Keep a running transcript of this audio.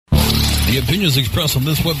The opinions expressed on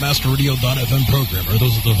this WebmasterRadio.fm program are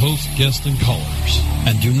those of the host, guests, and callers,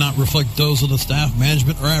 and do not reflect those of the staff,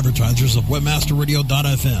 management, or advertisers of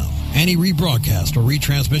WebmasterRadio.fm. Any rebroadcast or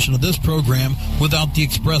retransmission of this program without the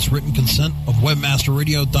express written consent of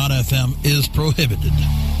WebmasterRadio.fm is prohibited.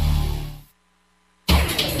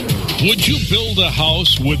 Would you build a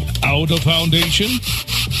house without a foundation?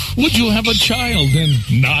 Would you have a child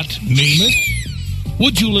and not name it?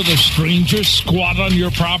 Would you let a stranger squat on your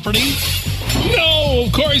property? No,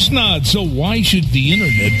 of course not. So why should the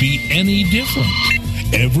internet be any different?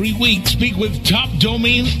 Every week, speak with top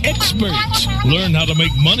domain experts. Learn how to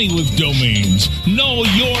make money with domains. Know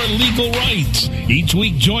your legal rights. Each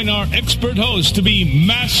week, join our expert host to be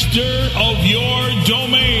master of your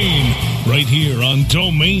domain. Right here on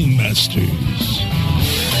Domain Masters.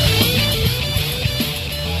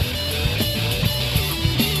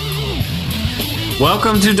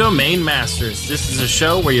 Welcome to Domain Masters. This is a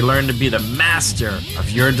show where you learn to be the master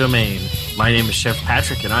of your domain. My name is Chef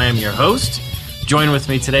Patrick, and I am your host. Join with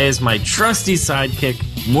me today is my trusty sidekick,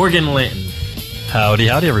 Morgan Linton.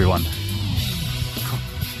 Howdy, everyone.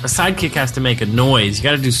 A sidekick has to make a noise. You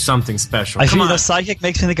got to do something special. I feel the sidekick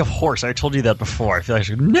makes me think of horse. I told you that before. I feel like,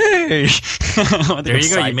 nay. There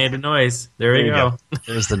you go. You made a noise. There you go.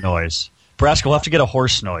 There's the noise. Braska, we'll have to get a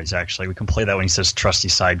horse noise, actually. We can play that when he says trusty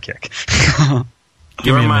sidekick.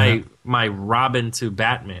 You're my Robin to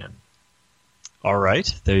Batman. All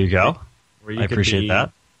right. There you go. I appreciate that.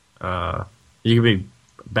 You could be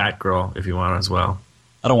Batgirl if you want as well.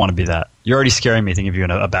 I don't want to be that. You're already scaring me thinking of you in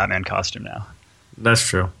a Batman costume now. That's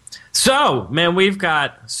true. So, man, we've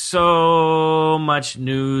got so much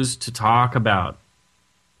news to talk about.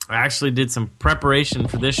 I actually did some preparation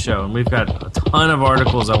for this show, and we've got a ton of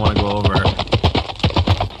articles I want to go over.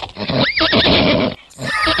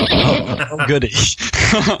 Oh, goody.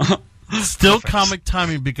 Still comic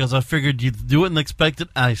timing because I figured you'd do it and expect it,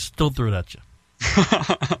 and I still threw it at you.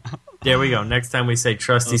 There we go. Next time we say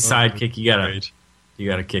trusty sidekick, you gotta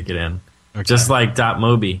kick it in. Okay. Just like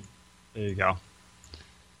 .mobi. There you go.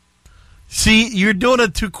 See, you're doing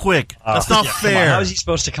it too quick. That's not fair. How is he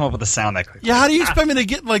supposed to come up with a sound that quick? Yeah, how do you expect me to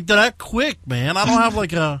get like that quick, man? I don't have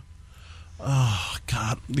like a... Oh,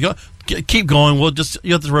 God. Keep going.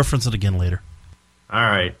 You have to reference it again later. All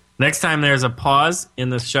right. Next time there's a pause in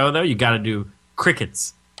the show, though, you got to do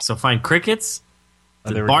crickets. So find crickets,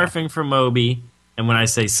 the barfing for Moby, and when I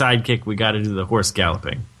say sidekick, we got to do the horse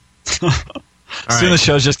galloping. Soon the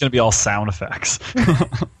show's just going to be all sound effects.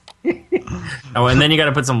 Oh, and then you got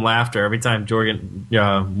to put some laughter every time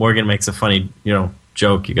Morgan makes a funny,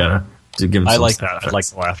 joke. You got to give him. I some like sound that. I like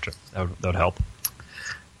the laughter. That would help.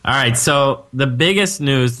 All right. So the biggest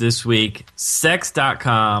news this week: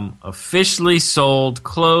 Sex.com officially sold,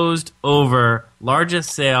 closed over,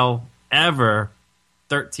 largest sale ever,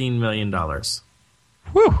 $13 million.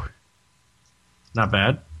 Whew. Not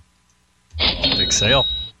bad. Big sale.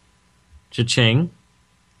 Cha-ching.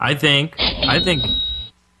 I think.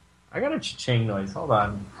 I got a cha-ching noise. Hold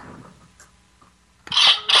on.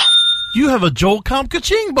 You have a Joel Comp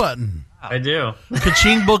Kaching button. I do.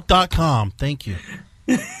 Kachingbook.com. Thank you.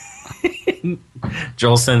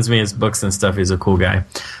 Joel sends me his books and stuff. He's a cool guy.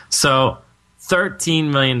 So, $13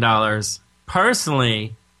 million.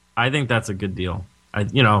 Personally, I think that's a good deal.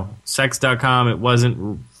 Sex.com,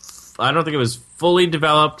 I don't think it was fully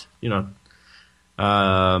developed. Do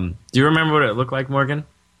you remember what it looked like, Morgan?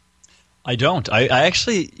 I don't. I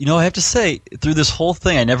actually, I have to say, through this whole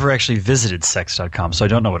thing, I never actually visited Sex.com, so I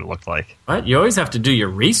don't know what it looked like. What? You always have to do your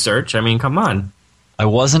research. I mean, come on. I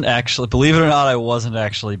wasn't actually, believe it or not, I wasn't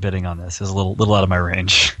actually bidding on this. It was a little out of my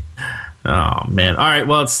range. Oh, man. All right,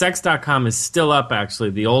 well, Sex.com is still up,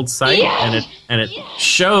 actually, the old site, and it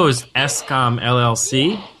shows Escom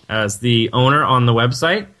LLC as the owner on the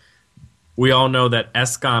website. We all know that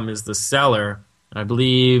Escom is the seller. I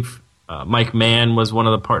believe Mike Mann was one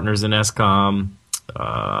of the partners in Escom,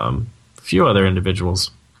 a few other individuals.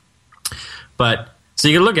 But so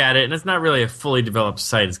you can look at it, and it's not really a fully developed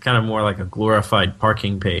site. It's kind of more like a glorified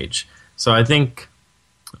parking page. So I think,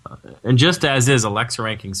 and just as is, Alexa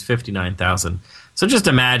ranking's 59,000. So just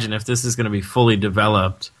imagine if this is going to be fully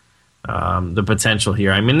developed, the potential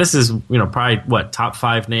here. I mean, this is probably top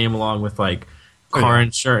 5 name along with like car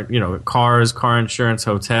insurance, cars, car insurance,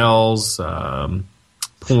 hotels. Porn.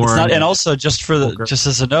 And also, just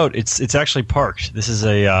as a note, it's actually parked. This is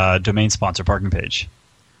a domain sponsor parking page.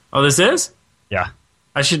 Oh, this is? Yeah.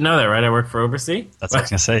 I should know that, right? I work for Oversea. That's what I was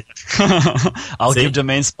going to say. I'll give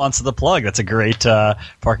Domain Sponsor the plug. That's a great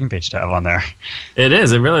parking page to have on there. It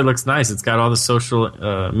is. It really looks nice. It's got all the social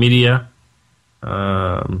media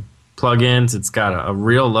plugins. It's got a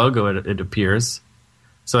real logo, it appears.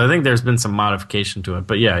 So I think there's been some modification to it.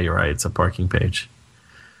 But yeah, you're right. It's a parking page.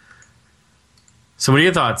 So what are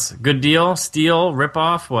your thoughts? Good deal? Steal? Rip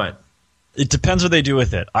off? What? It depends what they do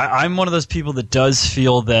with it. I'm one of those people that does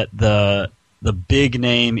feel that the big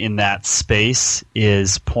name in that space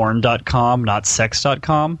is porn.com, not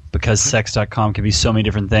sex.com, because sex.com can be so many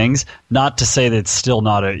different things. Not to say that it's still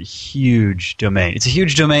not a huge domain. It's a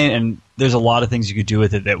huge domain, and there's a lot of things you could do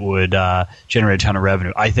with it that would generate a ton of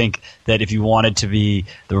revenue. I think that if you wanted to be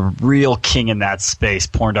the real king in that space,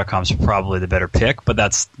 porn.com is probably the better pick, but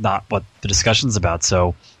that's not what the discussion's about.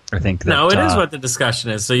 So I think that... No, it is what the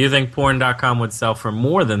discussion is. So you think porn.com would sell for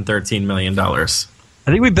more than $13 million? I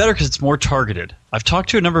think we'd better because it's more targeted. I've talked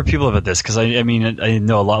to a number of people about this because I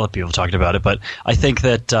know a lot of people talked about it, but I think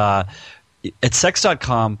that at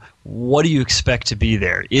sex.com, what do you expect to be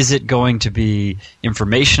there? Is it going to be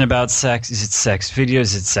information about sex? Is it sex videos?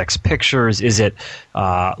 Is it sex pictures? Is it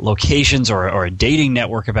locations or a dating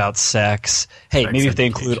network about sex? Hey, maybe if they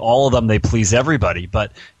include all of them, they please everybody.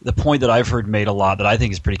 But the point that I've heard made a lot that I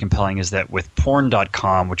think is pretty compelling is that with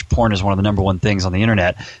porn.com, which porn is one of the number one things on the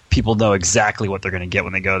internet, people know exactly what they're going to get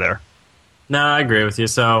when they go there. No, I agree with you.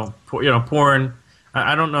 So, porn,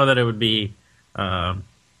 I don't know that it would be...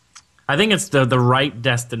 I think it's the right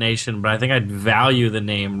destination, but I think I'd value the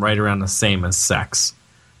name right around the same as sex.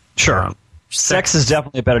 Sure. Sex is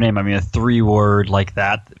definitely a better name. I mean, a 3-word like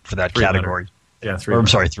that for that category. Yeah,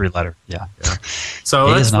 3-letter. Yeah. So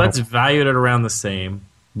let's value it around the same.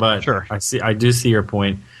 But sure. I do see your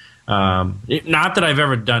point. Not that I've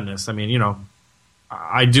ever done this. I mean,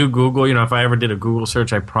 I do Google. If I ever did a Google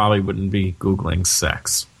search, I probably wouldn't be Googling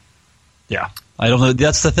sex. Yeah. I don't know.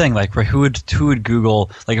 That's the thing. Like, who would Google?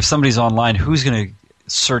 Like, if somebody's online, who's going to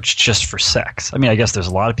search just for sex? I mean, I guess there's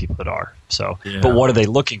a lot of people that are. So, But what are they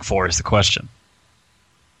looking for? Is the question.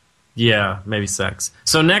 Yeah, maybe sex.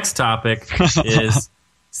 So next topic is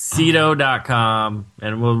Cedo.com,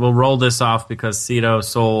 and we'll roll this off because Cedo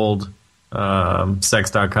sold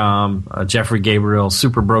Sex.com. Jeffrey Gabriel,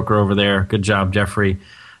 super broker over there. Good job, Jeffrey.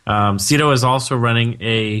 Cedo is also running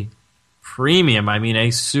a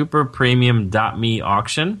super premium .me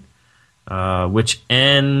auction, which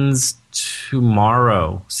ends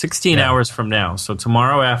tomorrow, 16 hours from now. So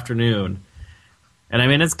tomorrow afternoon.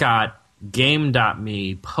 And it's got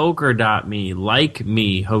game.me, poker.me, like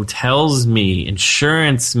me, hotels me,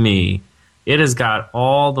 insurance me. It has got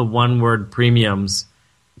all the one-word premiums.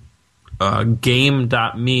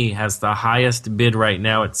 Game.me has the highest bid right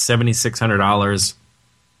now at $7,600.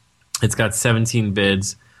 It's got 17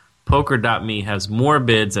 bids. Poker.me has more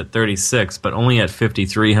bids at 36, but only at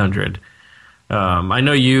 5,300. I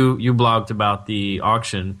know you blogged about the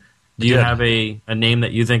auction. Do you have a name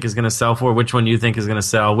that you think is going to sell for? Which one you think is going to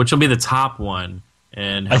sell? Which will be the top one?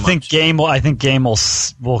 And how much? Game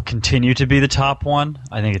will continue to be the top one.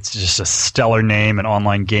 I think it's just a stellar name, and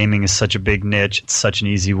online gaming is such a big niche. It's such an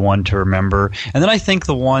easy one to remember. And then I think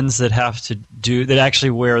the ones that actually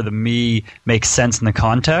where the me makes sense in the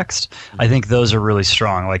context, I think those are really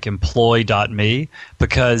strong, like employ.me,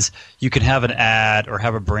 because you can have an ad or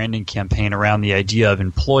have a branding campaign around the idea of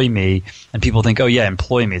employ me, and people think, oh yeah,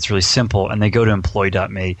 employ me, it's really simple, and they go to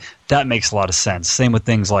employ.me. That makes a lot of sense. Same with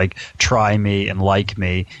things like try me and like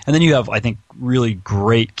me. And then you have, I think, really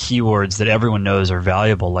great keywords that everyone knows are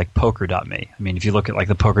valuable, like poker.me. I mean, if you look at like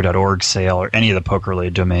the poker.org sale or any of the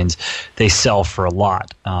poker-related domains, they sell for a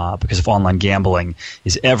lot because if online gambling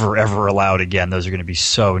is ever allowed again, those are going to be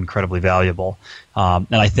so incredibly valuable. And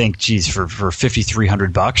I think, geez, for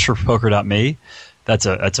 $5,300 for poker.me, that's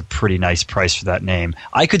a pretty nice price for that name.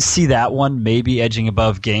 I could see that one maybe edging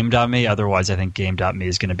above game.me. Otherwise, I think game.me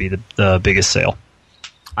is going to be the biggest sale.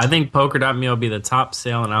 I think poker.me will be the top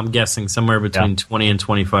sale, and I'm guessing somewhere between 20 and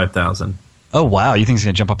 25,000. Oh wow, you think it's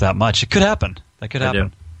going to jump up that much? It could happen. That could happen.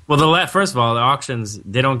 Do. Well, first of all, the auctions,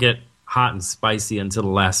 they don't get hot and spicy until the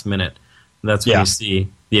last minute. That's when you see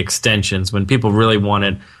the extensions, when people really want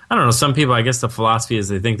it. I don't know, some people, I guess the philosophy is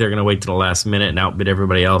they think they're going to wait till the last minute and outbid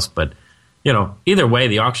everybody else, but either way,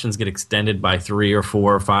 the auctions get extended by 3 or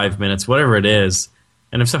 4 or 5 minutes, whatever it is.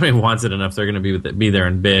 And if somebody wants it enough, they're going to be there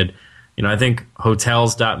and bid. I think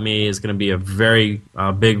hotels.me is going to be a very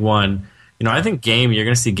big one. I think you're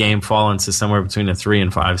going to see game fall into somewhere between a 3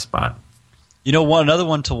 and 5 spot. Another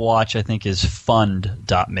one to watch, I think, is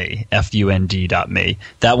fund.me, F-U-N-D.me.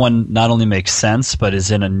 That one not only makes sense, but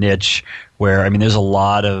is in a niche where, there's a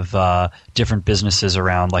lot of different businesses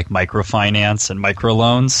around like microfinance and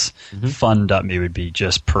microloans. Mm-hmm. Fund.me would be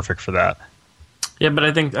just perfect for that. Yeah, but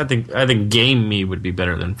I think Game Me would be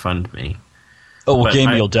better than Fund Me. Oh, well, Game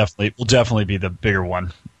Me will definitely be the bigger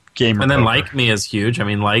one. And then Like Me is huge.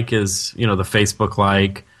 Like is, the Facebook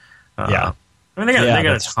like. Yeah. I mean, they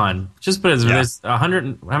got a ton. Just put it as there's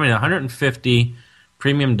 150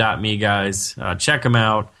 premium.me guys. Check them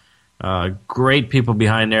out. Great people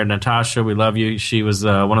behind there. Natasha, we love you. She was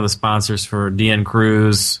one of the sponsors for DN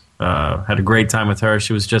Cruise. Had a great time with her.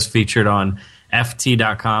 She was just featured on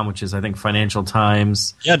FT.com, which is, I think, Financial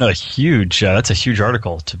Times. Yeah, no, huge. That's a huge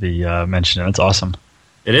article to be mentioned. That's awesome.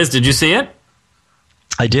 It is. Did you see it?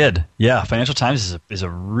 I did. Yeah, Financial Times is a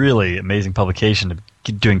really amazing publication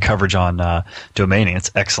to doing coverage on domaining.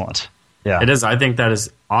 It's excellent. Yeah, it is. I think that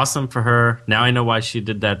is awesome for her. Now I know why she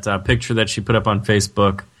did that picture that she put up on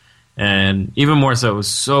Facebook, and even more so, it was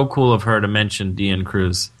so cool of her to mention DN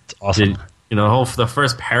Cruise. It's awesome. The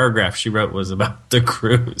first paragraph she wrote was about the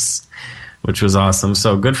cruise, which was awesome.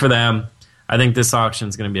 So good for them. I think this auction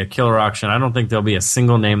is going to be a killer auction. I don't think there'll be a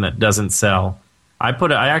single name that doesn't sell. I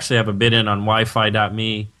actually have a bid in on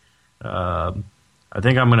Wi-Fi.me. I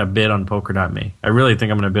think I'm going to bid on Poker.me. I really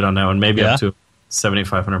think I'm going to bid on that one, maybe up to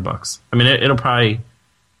 $7,500. I mean,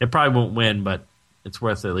 it probably won't win, but it's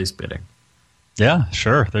worth at least bidding. Yeah,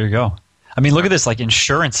 sure. There you go. I mean, look at this. Like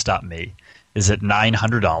Insurance.me is at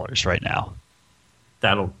 $900 right now.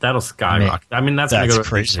 That'll skyrocket. I mean, that's going to go to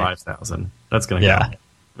 $5,000. That's going to go. I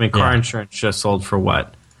mean, car insurance just sold for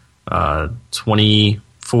what? 20,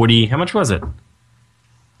 40. How much was it?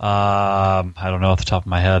 I don't know off the top of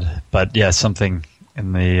my head, but yeah, something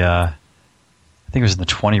in the I think it was in the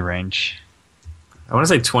 20 range. I want to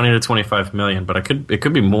say 20 to 25 million, but it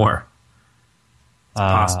could be more.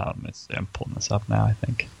 Let's see, I'm pulling this up now, I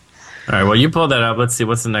think. All right, well, you pulled that up. Let's see,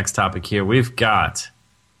 what's the next topic here? We've got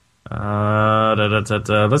let's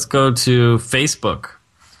go to Facebook.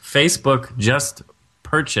 Facebook just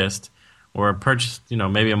purchased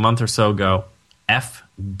maybe a month or so ago,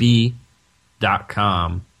 FB.com.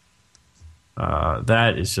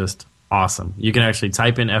 That is just awesome. You can actually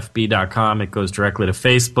type in FB.com. It goes directly to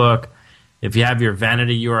Facebook. If you have your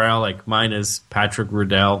vanity URL, like mine is Patrick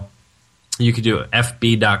Rudell, you could do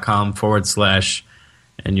FB.com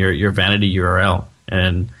 / and your vanity URL.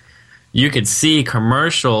 And you could see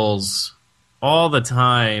commercials all the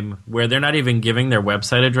time where they're not even giving their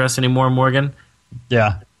website address anymore, Morgan.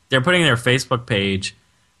 Yeah. They're putting their Facebook page.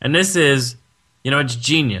 And this is, it's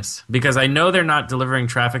genius because I know they're not delivering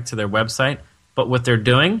traffic to their website, but what they're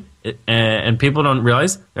doing, and people don't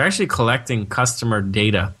realize, they're actually collecting customer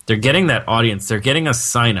data. They're getting that audience. They're getting a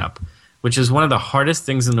sign up, which is one of the hardest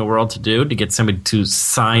things in the world to do, to get somebody to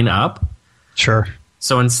sign up. Sure.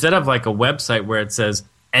 So instead of like a website where it says,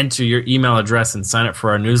 enter your email address and sign up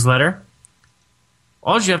for our newsletter,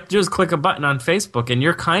 all you have to do is click a button on Facebook and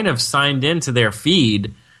you're kind of signed into their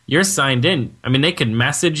feed. You're signed in. I mean, they can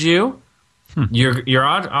message you. You're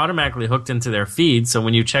automatically hooked into their feed. So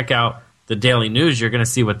when you check out the daily news, you're going to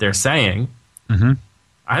see what they're saying. Mm-hmm.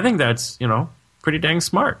 I think that's, pretty dang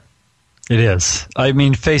smart. It is. I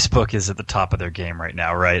mean, Facebook is at the top of their game right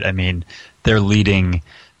now, right? I mean, they're leading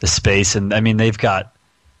the space, and I mean, they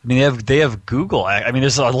have Google. I mean,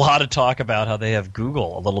 there's a lot of talk about how they have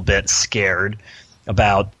Google a little bit scared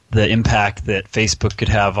about the impact that Facebook could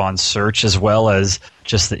have on search, as well as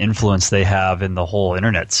just the influence they have in the whole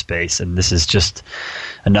internet space. And this is just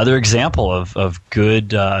another example of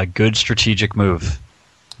good strategic move.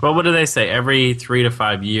 Well, what do they say? Every 3 to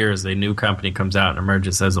 5 years, a new company comes out and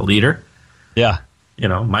emerges as a leader. Yeah.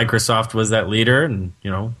 Microsoft was that leader, and,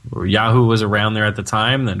 Yahoo was around there at the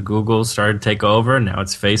time. Then Google started to take over, and now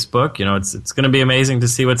it's Facebook. It's going to be amazing to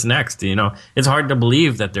see what's next. It's hard to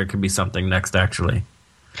believe that there could be something next, actually.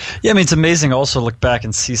 Yeah, I mean, it's amazing also to look back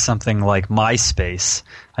and see something like MySpace.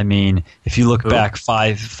 I mean, if you look back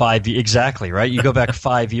five exactly, right? You go back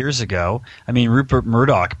 5 years ago. I mean, Rupert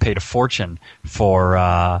Murdoch paid a fortune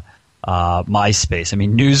for MySpace. I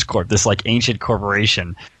mean, News Corp, this like ancient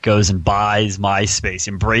corporation, goes and buys MySpace,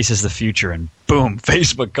 embraces the future, and boom,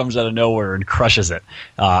 Facebook comes out of nowhere and crushes it.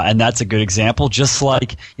 And that's a good example. Just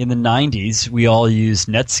like in the 90s, we all used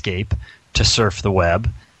Netscape to surf the web,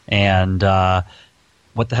 and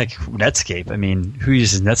what the heck, Netscape? I mean, who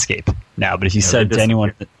uses Netscape now? But if you said to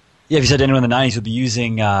anyone, if you said to anyone in the 90s would be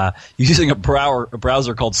using a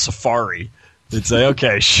browser called Safari, they'd say,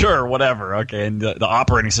 okay, sure, whatever, okay, and the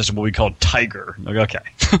operating system will be called Tiger. Okay.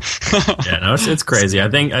 Yeah, no, it's crazy. I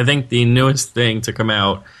think the newest thing to come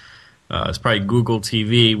out is probably Google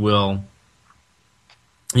TV will,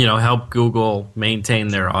 help Google maintain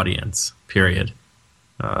their audience. Period.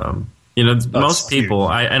 Most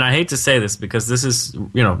people, and I hate to say this because this is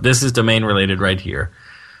domain related right here.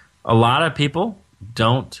 A lot of people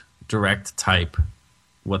don't direct type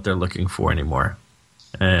what they're looking for anymore.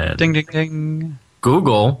 And ding, ding, ding.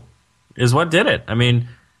 Google is what did it. I mean,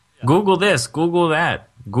 Google this, Google that,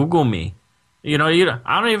 Google me. I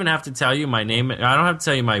don't even have to tell you my name. I don't have to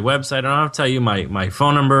tell you my website. I don't have to tell you my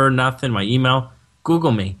phone number, nothing, my email.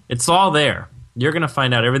 Google me. It's all there. You're going to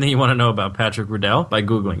find out everything you want to know about Patrick Riddell by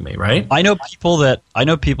Googling me, right? I know people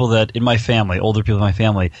that in my family, older people in my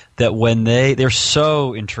family, that when they're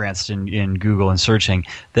so entranced in Google and searching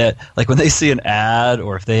that like when they see an ad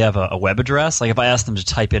or if they have a web address, like if I ask them to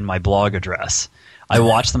type in my blog address, I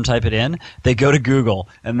watch them type it in. They go to Google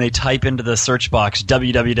and they type into the search box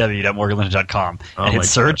www.morganlinda.com and hit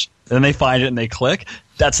search. Then they find it and they click.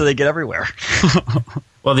 That's how they get everywhere.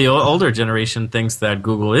 Well, the older generation thinks that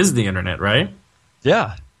Google is the internet, right?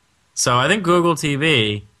 Yeah. So I think Google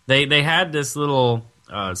TV, they had this little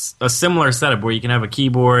a similar setup where you can have a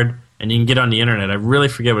keyboard and you can get on the internet. I really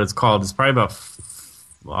forget what it's called. It's probably about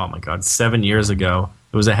 7 years ago.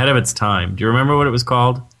 It was ahead of its time. Do you remember what it was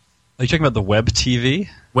called? Are you talking about the web TV?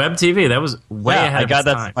 Web TV. That was way ahead of its time. I got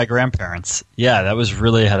that from my grandparents. Yeah, that was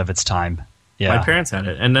really ahead of its time. Yeah. My parents had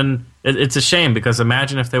it. And then it's a shame because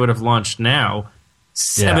imagine if they would have launched now,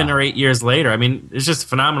 7 or 8 years later. I mean, it's just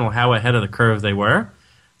phenomenal how ahead of the curve they were.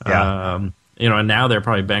 Yeah. And now they're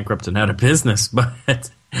probably bankrupt and out of business. But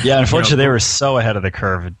yeah, unfortunately, they were so ahead of the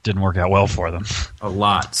curve, it didn't work out well for them. A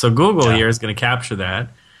lot. So Google here is going to capture that.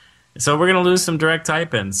 So we're going to lose some direct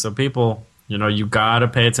type-ins. So people, you got to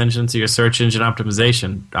pay attention to your search engine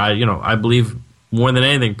optimization. I believe more than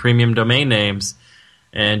anything, premium domain names.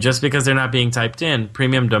 And just because they're not being typed in,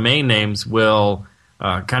 premium domain names will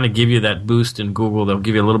kind of give you that boost in Google. They'll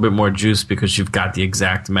give you a little bit more juice because you've got the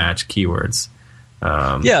exact match keywords.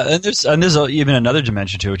 And there's even another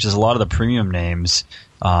dimension to it, which is a lot of the premium names,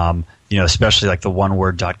 especially like the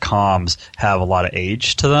oneword.coms have a lot of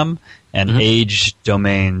age to them, and age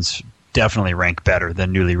domains definitely rank better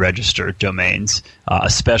than newly registered domains,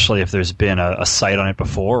 especially if there's been a site on it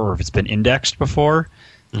before or if it's been indexed before.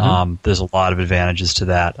 There's a lot of advantages to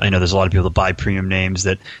that. I know there's a lot of people that buy premium names.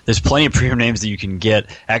 There's plenty of premium names that you can get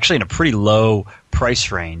actually in a pretty low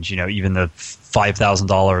price range. Even the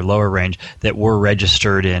 $5,000 lower range that were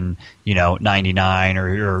registered in 99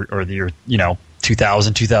 or the year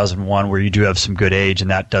 2000 2001, where you do have some good age, and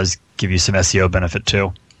that does give you some SEO benefit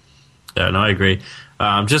too. Yeah, no, I agree.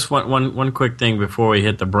 Just one quick thing before we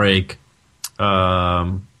hit the break.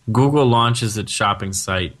 Google launches its shopping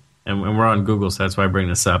site. And we're on Google, so that's why I bring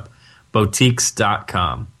this up.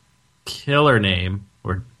 Boutiques.com. Killer name.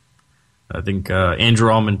 I think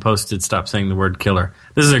Andrew Allman posted, stop saying the word killer.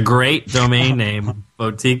 This is a great domain name,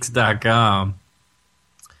 Boutiques.com.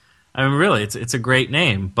 I mean, really, it's a great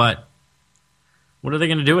name, but what are they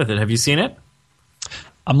going to do with it? Have you seen it?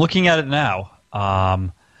 I'm looking at it now.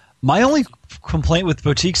 My only complaint with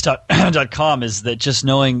Boutiques.com is that just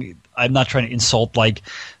knowing... I'm not trying to insult like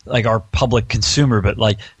our public consumer, but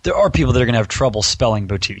like there are people that are going to have trouble spelling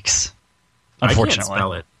boutiques. Unfortunately, I can't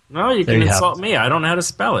spell it. No, you can insult me. I don't know how to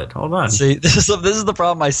spell it. Hold on. See, this is the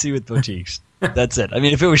problem I see with boutiques. That's it. I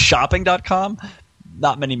mean, if it was shopping.com,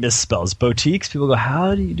 not many misspells. Boutiques, people go,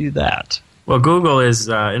 how do you do that? Well, Google is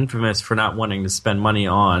infamous for not wanting to spend money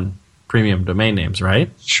on premium domain names, right?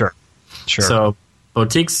 Sure. So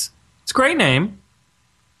boutiques, it's a great name,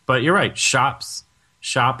 but you're right.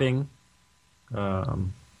 Shopping,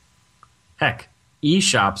 heck,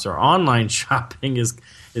 e-shops or online shopping is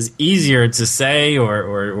easier to say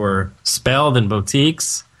or spell than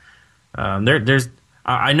boutiques.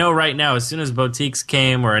 I know right now, as soon as boutiques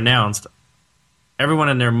came or announced, everyone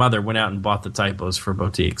and their mother went out and bought the typos for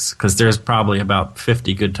boutiques because there's probably about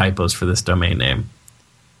 50 good typos for this domain name.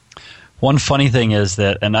 One funny thing is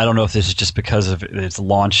that, and I don't know if this is just because of its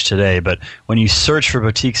launch today, but when you search for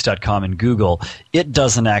boutiques.com in Google, it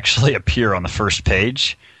doesn't actually appear on the first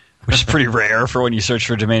page, which is pretty rare for when you search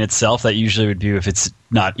for a domain itself. That usually would be if it's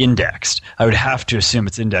not indexed. I would have to assume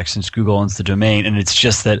it's indexed since Google owns the domain, and it's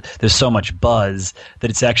just that there's so much buzz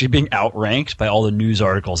that it's actually being outranked by all the news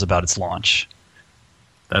articles about its launch.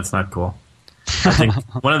 That's not cool. I think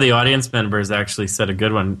one of the audience members actually said a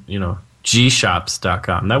good one,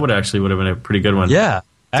 gshops.com. That would have been a pretty good one. Yeah.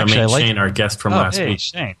 Actually, I like Shane, our guest from last week.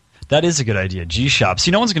 Shane. That is a good idea. G-shops.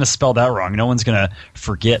 See, no one's going to spell that wrong. No one's going to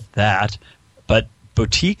forget that. But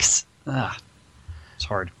boutiques, it's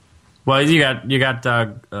hard. Well, you got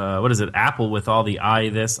what is it? Apple with all the I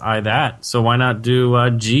this, I that. So why not do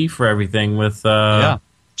G for everything with Gmail.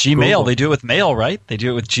 Google? They do it with mail, right? They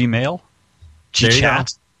do it with Gmail.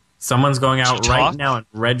 G-chat. Someone's going out right now and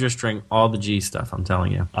registering all the G stuff, I'm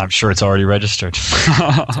telling you. I'm sure it's already registered.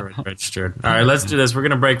 It's already registered. All right, let's do this. We're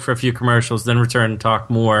going to break for a few commercials, then return and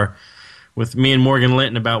talk more with me and Morgan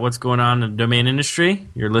Linton about what's going on in the domain industry.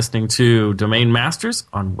 You're listening to Domain Masters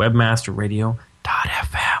on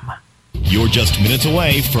webmasterradio.fm. You're just minutes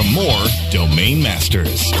away from more Domain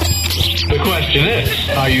Masters. The question is,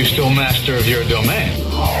 are you still master of your domain?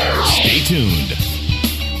 Stay tuned.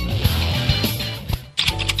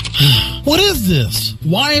 What is this?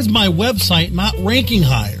 Why is my website not ranking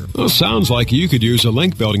higher? Well, sounds like you could use a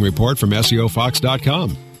link building report from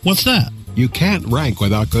SEOFox.com. What's that? You can't rank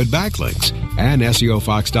without good backlinks. And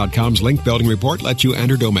SEOFox.com's link building report lets you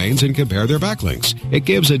enter domains and compare their backlinks. It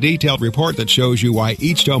gives a detailed report that shows you why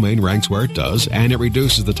each domain ranks where it does, and it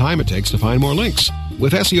reduces the time it takes to find more links.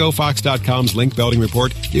 With SEOFox.com's link building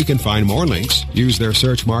report, you can find more links, use their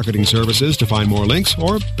search marketing services to find more links,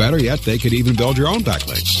 or better yet, they could even build your own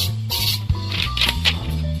backlinks.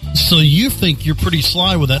 So you think you're pretty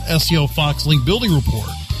sly with that SEO Fox link building report?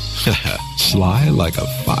 Sly like a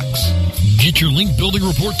fox. Get your link building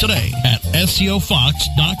report today at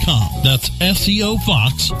SEOFox.com. That's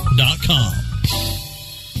SEOFox.com.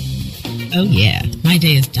 Oh, yeah. My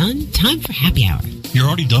day is done. Time for happy hour. You're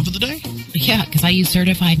already done for the day? Yeah, because I use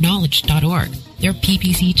CertifiedKnowledge.org. Their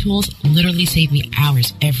PPC tools literally save me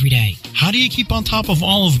hours every day. How do you keep on top of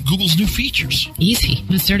all of Google's new features? Easy.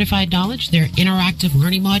 With Certified Knowledge, their interactive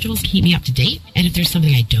learning modules keep me up to date. And if there's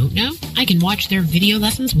something I don't know, I can watch their video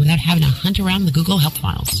lessons without having to hunt around the Google Help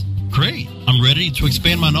files. Great. I'm ready to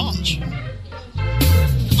expand my knowledge.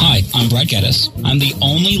 Hi, I'm Brett Geddes. I'm the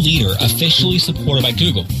only leader officially supported by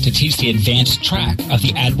Google to teach the advanced track of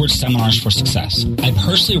the AdWords Seminars for Success. I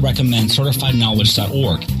personally recommend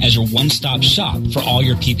CertifiedKnowledge.org as your one-stop shop for all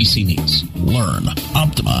your PPC needs. Learn,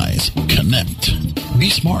 optimize, connect. Be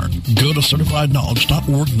smart. Go to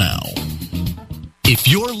CertifiedKnowledge.org now. If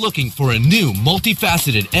you're looking for a new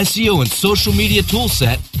multifaceted SEO and social media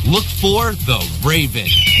toolset, look for the Raven.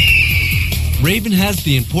 Raven has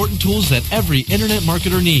the important tools that every internet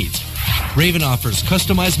marketer needs. Raven offers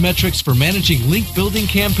customized metrics for managing link building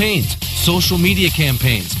campaigns, social media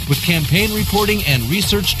campaigns, with campaign reporting and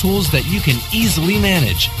research tools that you can easily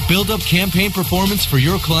manage. Build up campaign performance for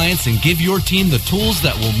your clients and give your team the tools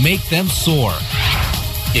that will make them soar.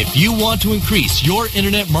 If you want to increase your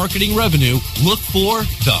internet marketing revenue, look for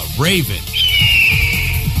the Raven.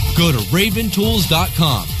 Go to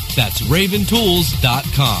raventools.com. That's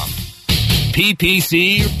raventools.com.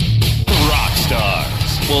 PPC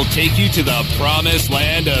Rockstars will take you to the promised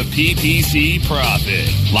land of PPC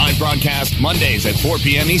profit. Live broadcast Mondays at 4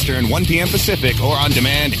 p.m. Eastern, 1 p.m. Pacific, or on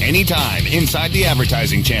demand anytime inside the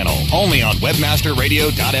advertising channel. Only on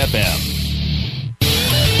webmasterradio.fm.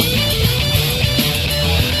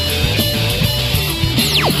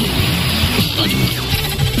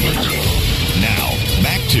 Now,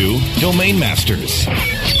 back to Domain Masters.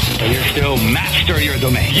 You're still master of your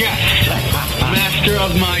domain. Yes, master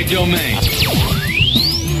of my domain.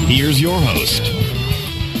 Here's your host.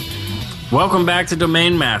 Welcome back to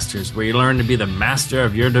Domain Masters, where you learn to be the master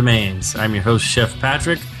of your domains. I'm your host, Chef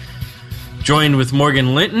Patrick, joined with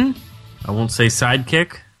Morgan Linton. I won't say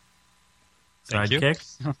sidekick. Sidekick.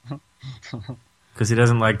 Because he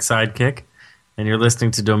doesn't like sidekick. And you're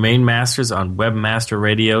listening to Domain Masters on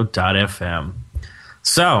webmasterradio.fm.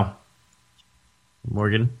 So,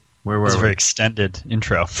 Morgan, where were we? It was a very extended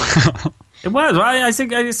intro. It was. Well, I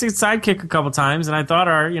think sidekick a couple times, and I thought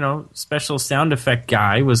our, special sound effect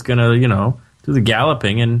guy was going to, do the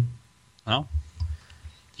galloping, and well,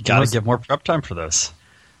 you got to get more prep time for those.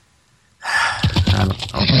 I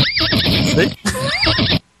don't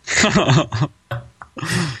know.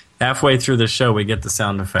 Halfway through the show, we get the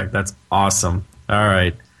sound effect. That's awesome. All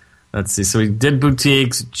right. Let's see. So we did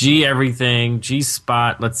boutiques, G everything, G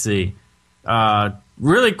spot. Let's see.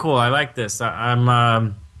 Really cool. I like this.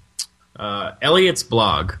 I'm Elliot's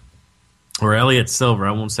blog, or Elliot Silver.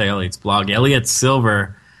 I won't say Elliot's blog. Elliot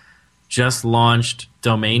Silver just launched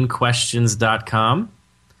domainquestions.com,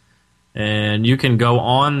 and you can go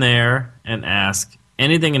on there and ask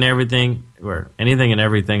anything and everything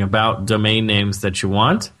about domain names that you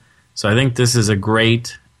want. So I think this is a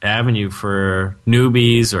great avenue for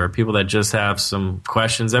newbies or people that just have some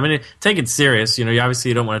questions. I mean, take it serious. Obviously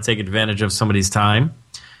you don't want to take advantage of somebody's time.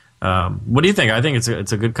 What do you think? I think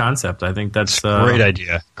it's a good concept. I think that's great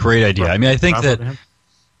idea. Great idea. I mean, I think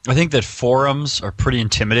that forums are pretty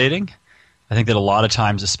intimidating. I think that a lot of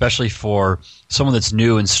times, especially for someone that's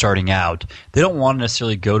new and starting out, they don't want to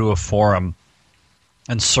necessarily go to a forum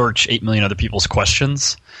and search 8 million other people's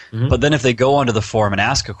questions. Mm-hmm. But then if they go onto the forum and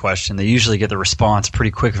ask a question, they usually get the response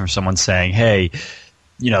pretty quick from someone saying, hey,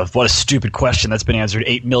 what a stupid question that's been answered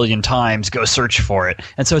 8 million times. Go search for it.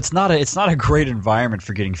 And so it's not a great environment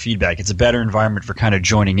for getting feedback. It's a better environment for kind of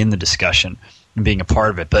joining in the discussion and being a part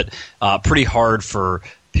of it. But pretty hard for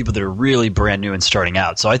people that are really brand new and starting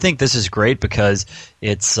out. So I think this is great because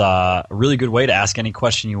it's a really good way to ask any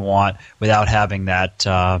question you want without having that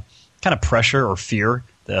kind of pressure or fear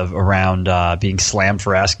around being slammed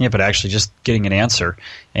for asking it, but actually just getting an answer.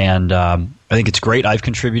 And I think it's great. I've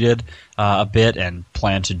contributed a bit and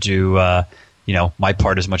plan to do my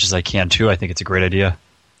part as much as I can too. I think it's a great idea.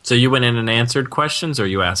 So you went in and answered questions, or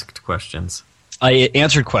you asked questions? I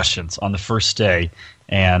answered questions on the first day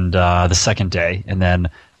and the second day, and then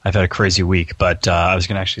I've had a crazy week. But I was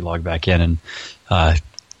going to actually log back in and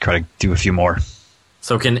try to do a few more.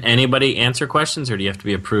 So can anybody answer questions, or do you have to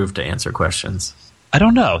be approved to answer questions? I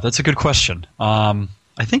don't know. That's a good question. I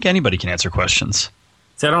think anybody can answer questions.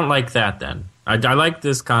 See, I don't like that then. I like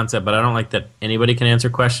this concept, but I don't like that anybody can answer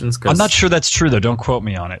questions. I'm not sure that's true, though. Don't quote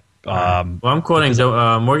me on it. Well, I'm quoting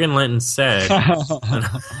Morgan Linton said.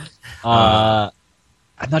 I'm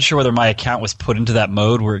not sure whether my account was put into that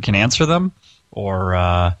mode where it can answer them, or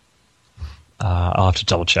I'll have to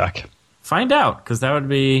double check. Find out, because that would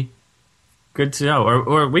be good to know.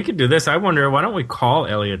 Or we could do this. I wonder, why don't we call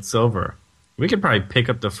Elliot Silver? We could probably pick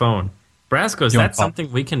up the phone. Brasco, is that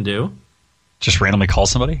something we can do? Just randomly call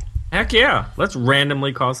somebody? Heck yeah. Let's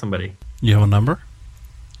randomly call somebody. You have a number?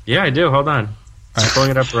 Yeah, I do. Hold on. I'm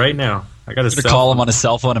pulling it up right now. I got to call him on a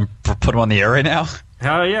cell phone and put him on the air right now?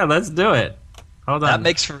 Hell yeah, let's do it. Hold on. That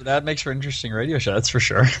makes for an interesting radio show, that's for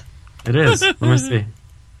sure. It is. Let me see.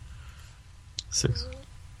 6.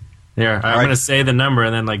 Here, I'm going to say the number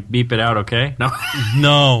and then beep it out, okay? No.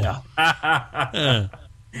 No.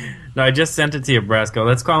 No, I just sent it to you, Brasco.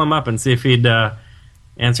 Let's call him up and see if he'd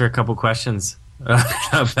answer a couple questions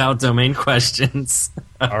about domain questions.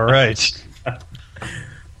 All right.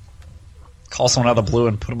 Call someone out of the blue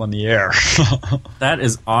and put them on the air. That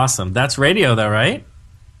is awesome. That's radio, though, right?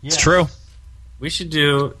 Yeah. It's true. We should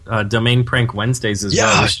do Domain Prank Wednesdays as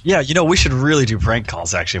well. Yeah, we should really do prank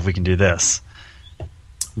calls, actually, if we can do this.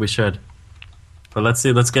 We should. But let's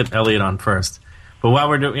see. Let's get Elliot on first. But while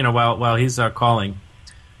we're doing, while he's calling,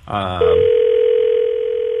 right.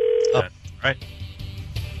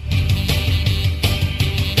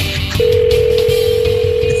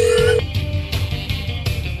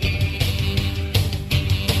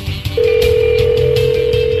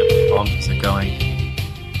 All music going.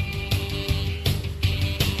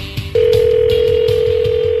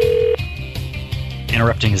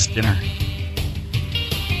 Interrupting his dinner.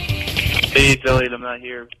 Hey, it's Elliot. I'm not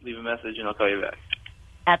here. Leave a message and I'll call you back.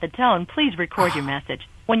 At the tone, please record your message.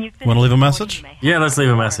 When you want to leave a message? Yeah, let's leave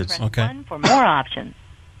a message. Okay. 1 for more options.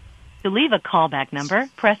 To leave a callback number,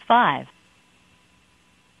 press 5.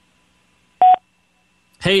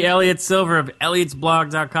 Hey, Elliot Silver of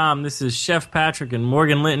Elliot'sBlog.com. This is Chef Patrick and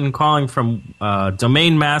Morgan Linton calling from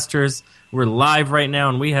Domain Masters. We're live right now,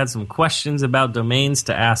 and we had some questions about domains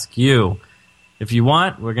to ask you. If you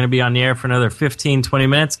want, we're going to be on the air for another 15, 20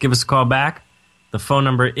 minutes. Give us a call back. The phone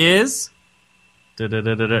number is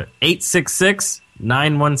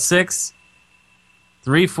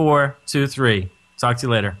 866-916-3423. Talk to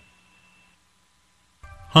you later.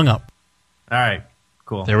 Hung up. All right,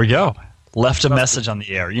 cool. There we go. Left a message on the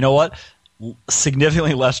air. You know what?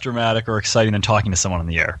 Significantly less dramatic or exciting than talking to someone on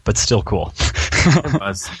the air, but still cool.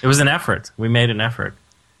 It was an effort. We made an effort.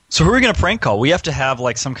 So who are we going to prank call? We have to have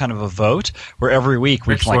some kind of a vote where every week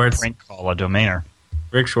we can prank call a domainer.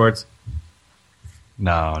 Rick Schwartz.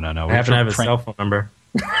 No. I happen to have his cell phone number.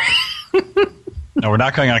 No, we're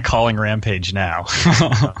not going on a calling rampage now.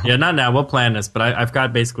 Yeah, not now. We'll plan this, but I've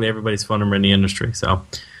got basically everybody's phone number in the industry, so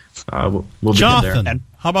we'll be Jonathan. there.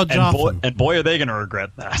 How about Jonathan? And boy, are they going to regret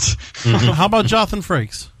that. How about Jonathan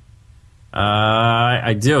Frakes?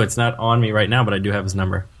 I do. It's not on me right now, but I do have his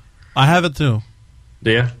number. I have it too.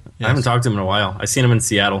 Do you? Yes. I haven't talked to him in a while. I seen him in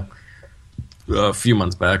Seattle a few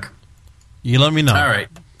months back. You let me know. All right.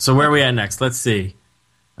 So where are we at next? Let's see.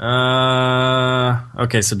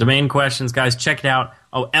 Okay, so domain questions, guys. Check it out.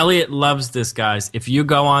 Oh, Elliot loves this, guys. If you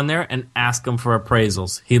go on there and ask him for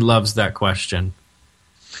appraisals, he loves that question.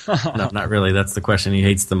 No, not really. That's the question he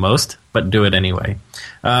hates the most, but do it anyway.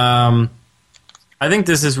 I think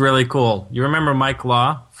this is really cool. You remember Mike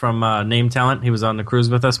Law from Name Talent? He was on the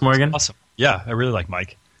cruise with us, Morgan. Awesome. Yeah, I really like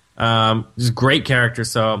Mike. He's a great character.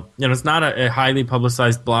 So, it's not a highly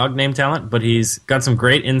publicized blog, Name Talent, but he's got some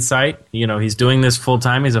great insight. He's doing this full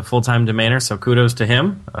time. He's a full time domainer, so kudos to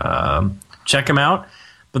him. Check him out.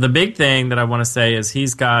 But the big thing that I want to say is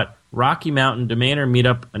he's got Rocky Mountain Domainer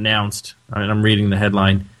Meetup announced. And I'm reading the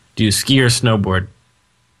headline. Do you ski or snowboard?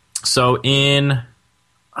 So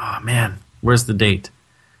where's the date?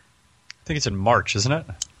 I think it's in March, isn't it?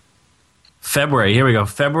 February. Here we go.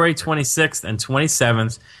 February 26th and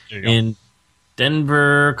 27th in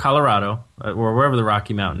Denver, Colorado, or wherever the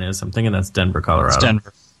Rocky Mountain is. I'm thinking that's Denver, Colorado. It's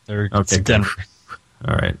Denver. Okay, Denver.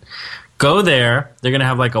 All right. Go there. They're going to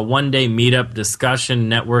have like a one-day meetup, discussion,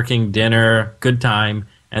 networking, dinner, good time.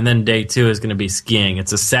 And then day 2 is going to be skiing.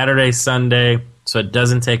 It's a Saturday, Sunday, so it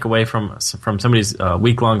doesn't take away from somebody's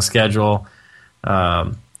week-long schedule.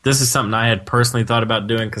 This is something I had personally thought about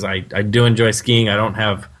doing because I do enjoy skiing. I don't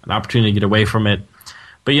have an opportunity to get away from it.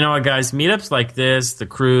 But you know what, guys? Meetups like this, the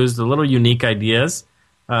cruise, the little unique ideas.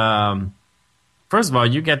 First of all,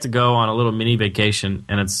 you get to go on a little mini vacation,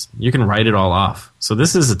 and you can write it all off. So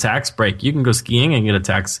this is a tax break. You can go skiing and get a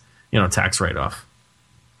tax write-off.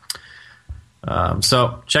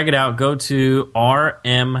 So check it out. Go to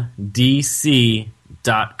rmdc.co.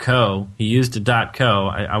 He used a .co.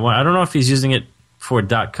 I don't know if he's using it for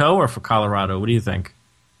 .co or for Colorado. What do you think?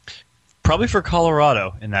 Probably for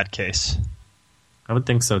Colorado in that case. I would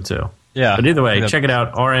think so too. Yeah. But either way, check it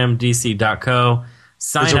out. rmdc.co.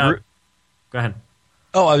 Sign up. Go ahead.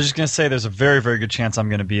 Oh, I was just going to say there's a very, very good chance I'm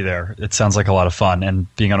going to be there. It sounds like a lot of fun,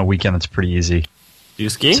 and being on a weekend, that's pretty easy. Do you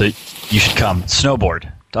ski? So you should come.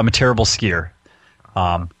 Snowboard. I'm a terrible skier.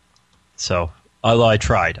 So although I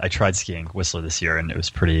tried skiing Whistler this year, and it was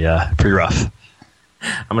pretty rough.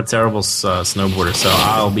 I'm a terrible snowboarder, so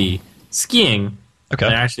I'll be skiing. Okay.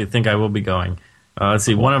 I actually think I will be going. Let's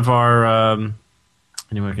see. One of our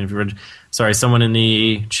someone in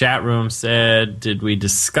the chat room said, "Did we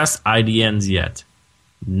discuss IDNs yet?"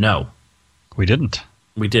 No, we didn't.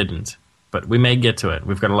 We didn't, but we may get to it.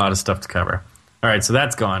 We've got a lot of stuff to cover. All right, so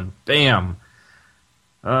that's gone. Bam.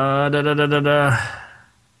 What else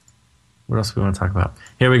do we want to talk about?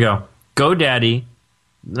 Here we go. GoDaddy.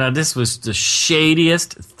 Now, this was the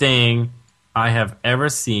shadiest thing I have ever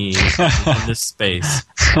seen in this space.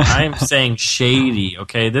 I am saying shady,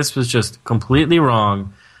 okay? This was just completely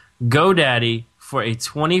wrong. GoDaddy, for a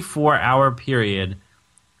 24-hour period,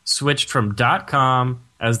 switched from .com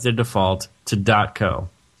as their default to .co.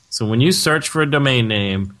 So when you search for a domain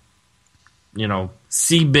name,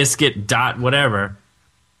 Seabiscuit dot whatever,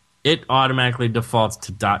 it automatically defaults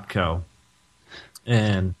to .co.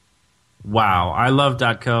 And wow, I love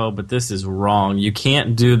 .co, but this is wrong. You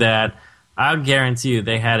can't do that. I guarantee you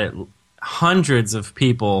they had hundreds of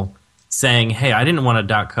people saying, "Hey, I didn't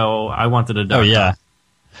want a .co, I wanted a .com." Oh yeah.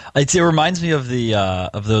 It reminds me of the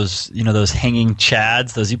of those those hanging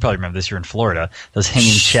chads. Those, you probably remember this. You're in Florida. Those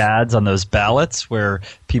hanging chads on those ballots where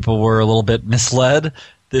people were a little bit misled.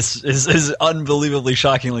 This is unbelievably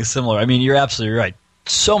shockingly similar. I mean, you're absolutely right.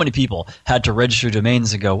 So many people had to register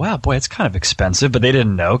domains and go, "Wow, boy, it's kind of expensive," but they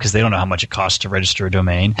didn't know because they don't know how much it costs to register a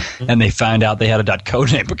domain, and they found out they had a .co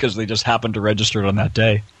name because they just happened to register it on that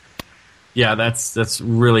day. Yeah, that's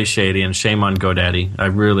really shady, and shame on GoDaddy. I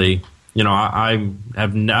really. I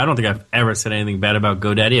don't think I've ever said anything bad about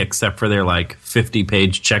GoDaddy except for their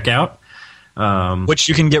 50-page checkout, which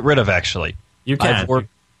you can get rid of. Actually, you can.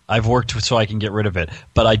 I've worked so I can get rid of it,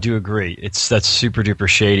 but I do agree that's super duper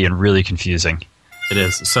shady and really confusing. It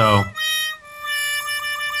is. So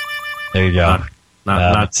there you go.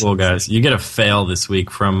 Not cool, guys. You get a fail this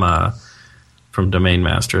week from Domain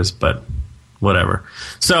Masters, but whatever.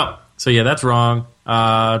 So yeah, that's wrong.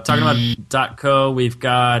 Talking about .co, we've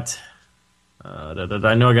got. I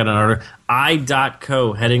know I got an order.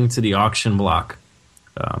 I.co heading to the auction block.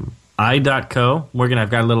 I.co. Morgan,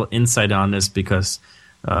 I've got a little insight on this because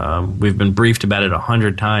we've been briefed about it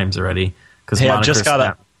 100 times already. Hey, I've just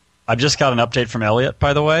got an update from Elliot,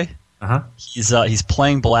 by the way. He's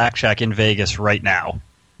playing blackjack in Vegas right now.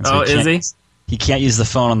 So is he? He can't use the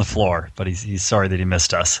phone on the floor, but he's sorry that he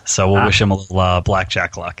missed us. So we'll wish him a little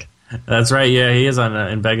blackjack luck. That's right. Yeah, he is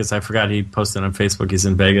in Vegas. I forgot he posted on Facebook he's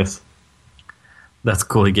in Vegas. That's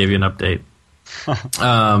cool. He gave you an update.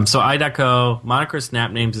 So I.co, Moniker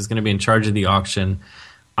Snap Names is going to be in charge of the auction.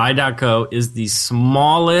 I.co is the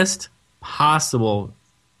smallest possible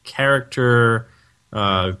character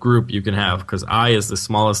group you can have because I is the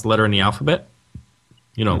smallest letter in the alphabet.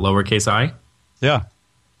 Lowercase I. Yeah.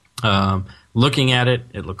 Looking at it,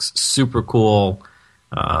 it looks super cool.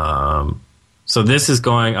 So this is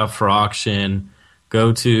going up for auction.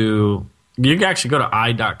 You can actually go to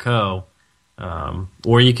I.co,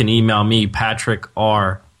 or you can email me,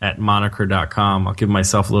 patrickr@moniker.com. I'll give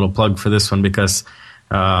myself a little plug for this one because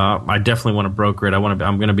I definitely want to broker it. I'm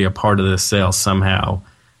going to be a part of this sale somehow.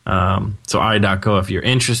 So I.co, if you're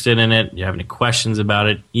interested in it, you have any questions about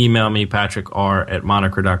it, email me,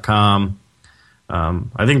 patrickr@moniker.com.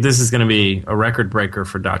 I think this is going to be a record breaker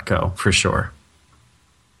for .co for sure.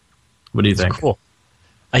 What do you think? Cool.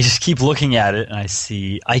 I just keep looking at it and I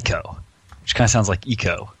see ICO, which kind of sounds like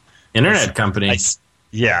eco. Internet company.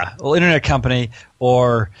 Internet company,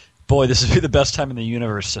 or Boy, this would be the best time in the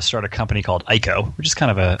universe to start a company called ICO, which is kind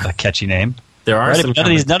of a catchy name. There are some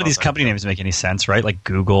none of these company names make any sense, right? Like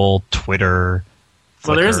Google, Twitter.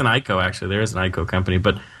 Well, Flickr. there is an ICO, actually. There is an ICO company.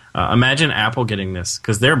 But imagine Apple getting this,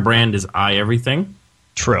 because their brand is iEverything.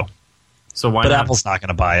 True. So why but not? Apple's not going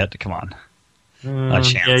to buy it. Come on. Not a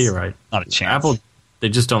chance. Yeah, you're right. Not a chance. Apple, they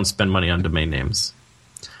just don't spend money on domain names.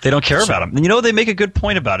 They don't care about them. And they make a good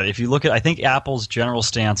point about it. If you look at, I think Apple's general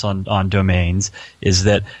stance on domains is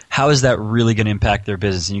that how is that really going to impact their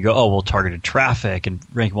business? And you go, oh, well, targeted traffic and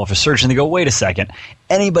rank them well for search. And they go, wait a second.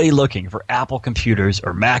 Anybody looking for Apple computers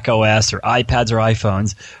or Mac OS or iPads or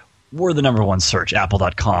iPhones, we're the number one search,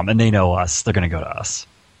 apple.com. And they know us. They're going to go to us.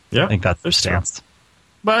 Yeah, I think that's their stance. True.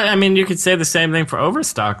 But, I mean, you could say the same thing for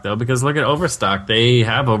Overstock, though, because look at Overstock. They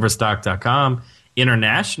have Overstock.com.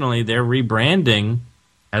 Internationally, they're rebranding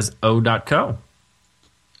as O.co.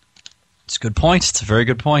 It's a good point. It's a very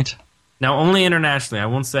good point. Now, only internationally. I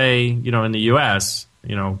won't say, in the U.S.,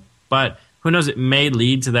 but who knows? It may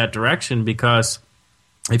lead to that direction because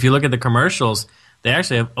if you look at the commercials, they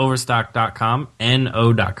actually have Overstock.com and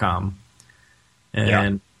O.com.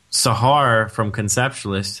 And Sahar from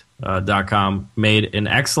Conceptualist.com made an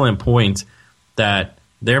excellent point that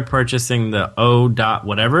they're purchasing the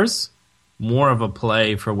O.whatevers more of a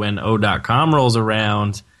play for when O.com rolls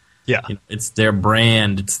around. Yeah. It's their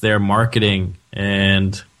brand, it's their marketing,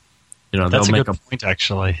 and that's they'll make a good point,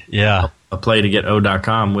 actually. Yeah. A play to get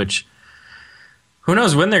O.com, which who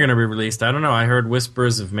knows when they're going to be released. I don't know. I heard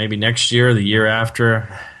whispers of maybe next year or the year after.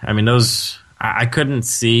 I mean, those I couldn't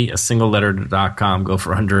see a single letter to .com go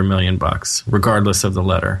for under $1 million, regardless of the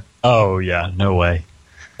letter. Oh, yeah. No way.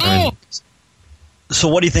 I mean, so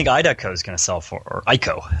what do you think i.co is going to sell for, or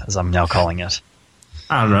ICO, as I'm now calling it?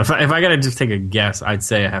 I don't know. If I got to just take a guess, I'd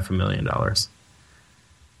say $500,000.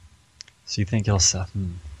 So you think he'll sell?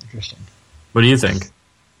 Interesting. What do you think?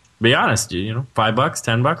 Be honest, $5,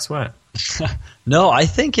 $10, what? No, I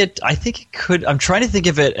think it could. I'm trying to think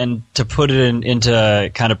of it and to put it into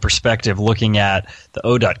kind of perspective, looking at the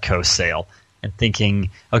O.co sale and thinking,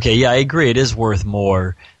 okay, yeah, I agree, it is worth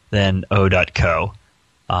more than O.co.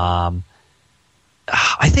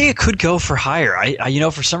 I think it could go for higher. I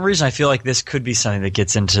for some reason I feel like this could be something that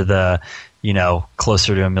gets into the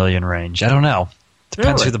closer to $1 million range. I don't know.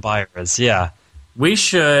 Depends who the buyer is. Yeah. We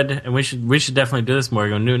should definitely do this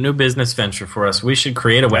more. New business venture for us. We should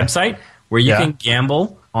create a website where you can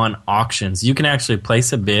gamble on auctions. You can actually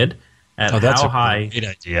place a bid at how high. Great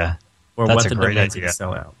idea. Or that's what the domain's going to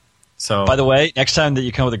sell out. So, by the way, next time that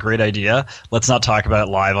you come with a great idea, let's not talk about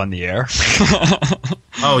it live on the air.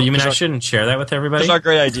 Oh, you mean I shouldn't share that with everybody? Because our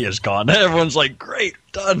great idea is gone. Everyone's like, great,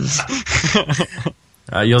 done.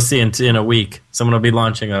 You'll see in a week, someone will be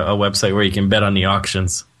launching a website where you can bet on the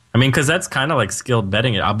auctions. I mean, because that's kind of like skilled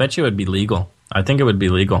betting. I'll bet you it would be legal. I think it would be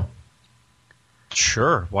legal.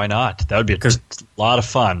 Sure, why not? That would be a lot of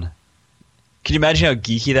fun. Can you imagine how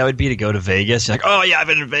geeky that would be to go to Vegas? You're like, oh yeah, I've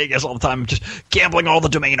been in Vegas all the time, just gambling all the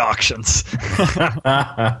domain auctions.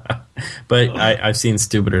 But I've seen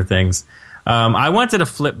stupider things. I wanted to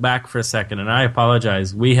flip back for a second, and I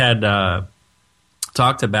apologize. We had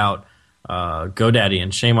talked about GoDaddy,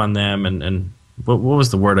 and shame on them, and what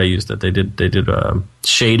was the word I used that they did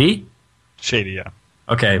shady? Shady, yeah.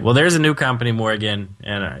 Okay, well, there's a new company, Morgan,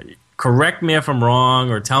 and correct me if I'm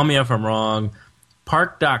wrong or tell me if I'm wrong.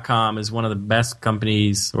 Park.com is one of the best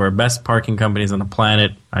companies or best parking companies on the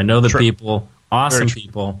planet. I know the people, awesome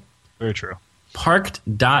people. Very true.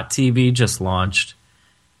 Parked.tv just launched,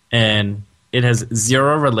 and it has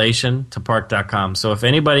zero relation to Park.com. So if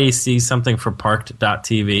anybody sees something for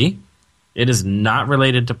Parked.tv, it is not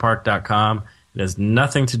related to Park.com. It has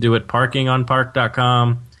nothing to do with parking on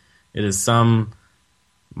Park.com. It is some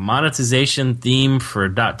monetization theme for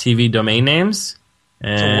 .tv domain names.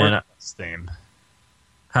 And it's a WordPress theme.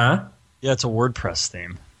 Huh? Yeah, it's a WordPress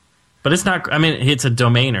theme. But it's not, I mean, it's a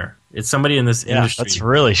domainer. It's somebody in this industry. That's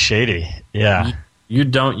really shady. Yeah. You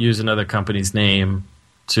don't use another company's name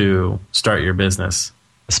to start your business.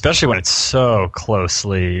 Especially when it's so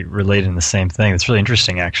closely related in the same thing. It's really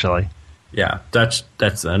interesting, actually. Yeah, that's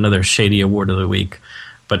another shady award of the week.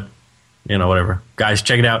 But, whatever. Guys,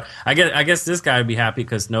 check it out. I guess this guy would be happy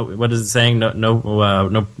because what is it saying?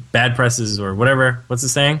 No bad presses or whatever. What's it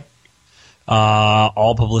saying?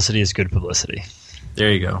 All publicity is good publicity. There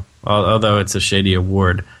you go. Although it's a shady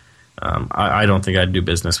award, I don't think I'd do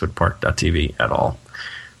business with Park.tv at all.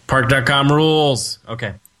 Park.com rules.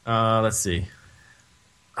 Okay, let's see.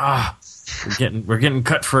 We're getting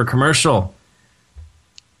cut for a commercial.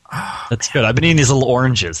 That's good. I've been eating these little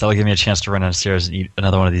oranges. That'll give me a chance to run downstairs and eat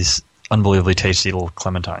another one of these unbelievably tasty little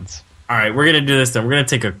clementines. All right, we're going to do this then. We're going to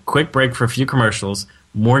take a quick break for a few commercials.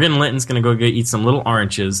 Morgan Linton's going to go eat some little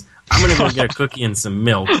oranges. I'm going to go get a cookie and some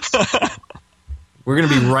milk. We're going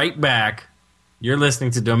to be right back. You're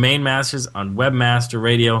listening to Domain Masters on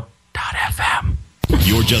webmasterradio.fm.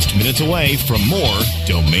 You're just minutes away from more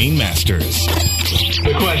Domain Masters.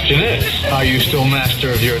 The question is, are you still master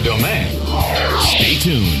of your domain? Stay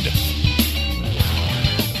tuned.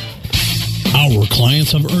 Our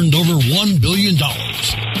clients have earned over $1 billion.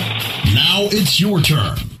 Now it's your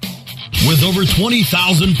turn. With over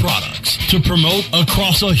 20,000 products to promote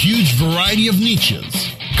across a huge variety of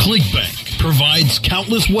niches, ClickBank provides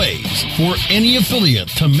countless ways for any affiliate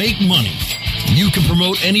to make money. You can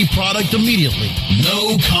promote any product immediately.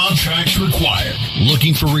 No contracts required.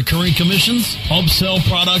 Looking for recurring commissions? Upsell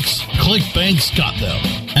products? ClickBank's got them.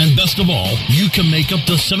 And best of all, you can make up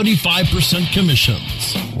to 75%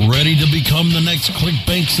 commissions. Ready to become the next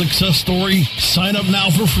ClickBank success story? Sign up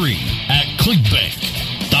now for free at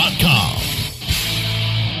clickbank.com.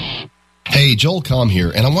 Hey, Joel Comm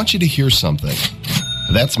here, and I want you to hear something.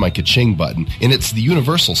 That's my ka-ching button, and it's the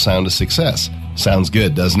universal sound of success. Sounds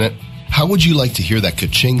good, doesn't it? How would you like to hear that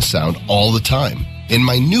ka-ching sound all the time? In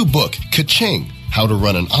my new book, Ka-Ching, How to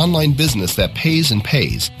Run an Online Business That Pays and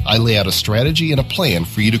Pays, I lay out a strategy and a plan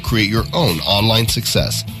for you to create your own online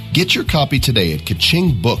success. Get your copy today at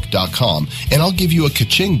kachingbook.com, and I'll give you a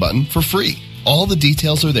ka-ching button for free. All the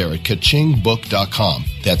details are there at kachingbook.com.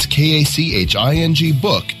 That's K-A-C-H-I-N-G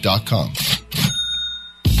book.com.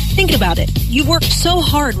 Think about it. You work so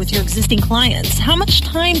hard with your existing clients. How much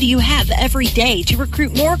time do you have every day to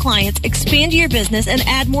recruit more clients, expand your business, and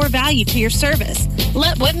add more value to your service?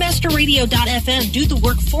 Let webmasterradio.fm do the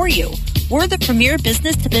work for you. We're the premier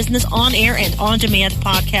business-to-business on-air and on-demand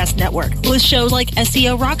podcast network with shows like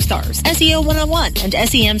SEO Rockstars, SEO 101, and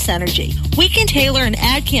SEM Synergy. We can tailor an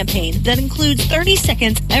ad campaign that includes 30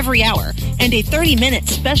 seconds every hour and a 30-minute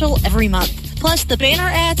special every month. Plus the banner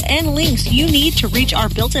ads and links you need to reach our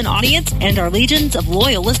built-in audience and our legions of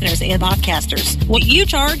loyal listeners and podcasters. What you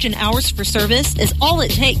charge in hours for service is all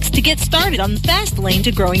it takes to get started on the fast lane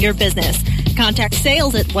to growing your business. Contact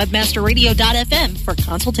sales at webmasterradio.fm for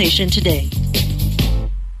consultation today.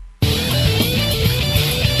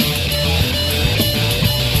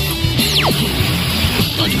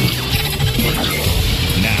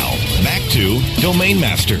 Now, back to Domain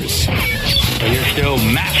Masters. You're still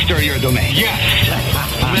master of your domain. Yes,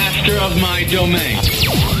 master of my domain.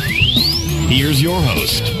 Here's your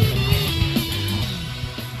host.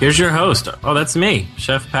 Here's your host. Oh, that's me,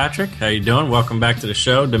 Chef Patrick. How you doing? Welcome back to the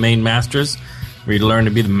show, Domain Masters, where you learn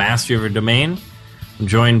to be the master of your domain. I'm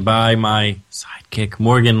joined by my sidekick,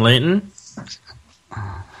 Morgan Linton.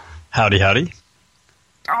 Howdy, howdy.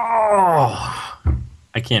 Oh,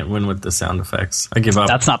 I can't win with the sound effects. I give up.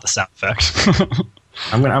 That's not the sound effect.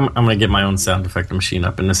 I'm gonna get my own sound effect machine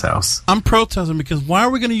up in this house. I'm protesting because why are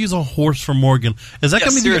we going to use a horse for Morgan? Is that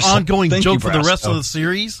going to be the ongoing joke for the rest of the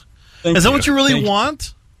series? Is that what you really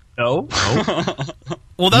want? No.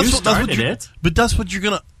 Well, that's what it. But that's what you're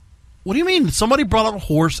gonna. What do you mean? Somebody brought up a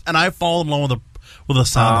horse, and I fall in love with a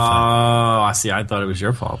sound effect. Oh, I see. I thought it was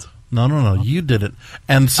your fault. No. You did it.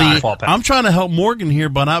 And see, I'm trying to help Morgan here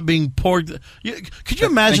by not being poured. Could you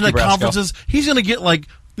imagine at conferences? He's going to get like.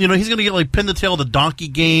 He's going to get like Pin the Tail of the Donkey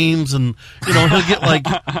Games, and he'll get like,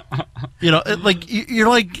 you're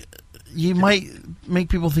like, you might make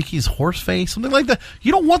people think he's Horseface, something like that.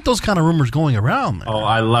 You don't want those kind of rumors going around there. Oh,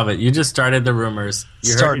 I love it. You just started the rumors.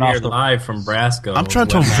 You heard it here live from Brasco. I'm trying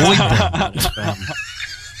to avoid that.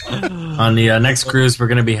 On the next cruise, we're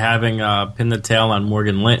going to be having Pin the Tail on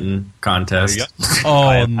Morgan Linton contest.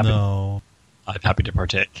 Oh, no. I'm happy to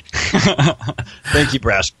partake. Thank you,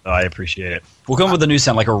 Brass. I appreciate it. We'll come up with a new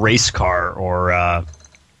sound, like a race car or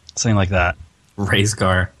something like that. Race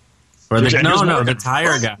car. Or the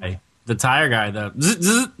tire guy. The tire guy.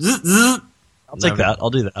 I'll take that.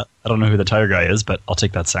 I'll do that. I don't know who the tire guy is, but I'll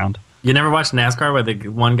take that sound. You never watched NASCAR where the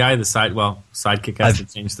one guy, sidekick has to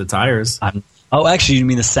change the tires? Oh, actually, you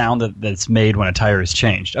mean the sound that's made when a tire is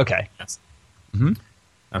changed. Okay. Yes. Mm-hmm.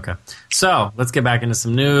 Okay. So, let's get back into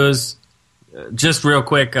some news. Just real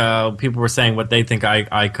quick, people were saying what they think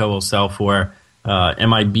ICO will sell for.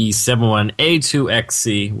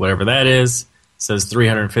 MIB71A2XC, whatever that is, says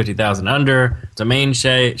 350,000 under. Domain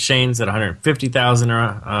Shane's at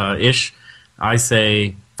 150,000 ish. I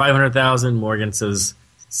say 500,000. Morgan says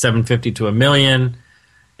 750 to $1 million.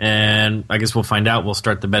 And I guess we'll find out. We'll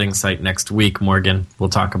start the betting site next week, Morgan. We'll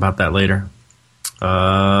talk about that later.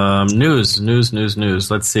 News.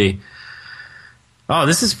 Let's see. Oh,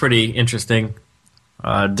 this is pretty interesting.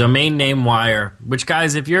 Domain Name Wire. Which,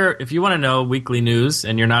 guys, if you want to know weekly news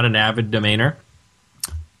and you're not an avid domainer,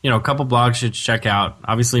 a couple blogs you should check out.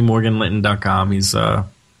 Obviously, MorganLinton.com. He's a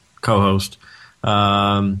co-host.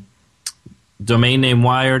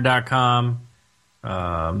 DomainNameWire.com,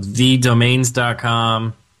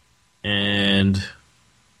 TheDomains.com, and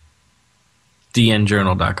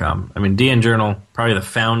DNJournal.com. I mean, DN Journal, probably the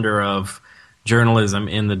founder of journalism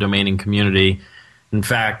in the domaining community. In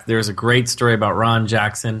fact, there's a great story about Ron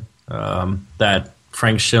Jackson that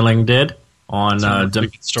Frank Schilling did on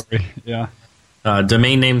story. Yeah.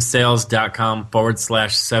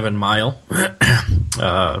 DomainNameSales.com/7 mile.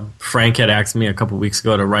 Frank had asked me a couple weeks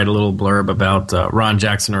ago to write a little blurb about Ron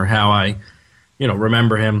Jackson, or how I,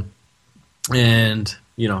 remember him. And,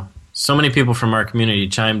 so many people from our community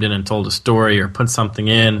chimed in and told a story or put something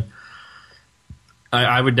in.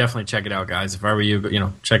 I would definitely check it out, guys. If I were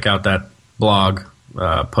you, check out that blog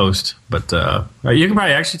post. But you can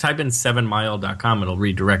probably actually type in 7mile.com. It'll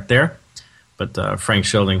redirect there. But Frank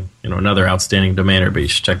Schilling, another outstanding domainer, but you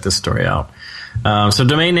should check this story out. So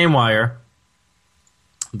Domain Name Wire,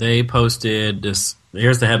 they posted this.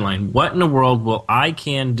 Here's the headline: What in the world will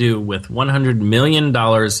ICANN do with $100 million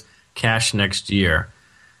cash next year?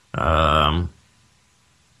 And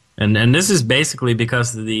this is basically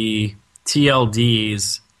because of the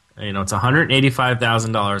TLDs. It's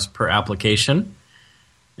 $185,000 per application,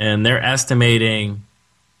 and they're estimating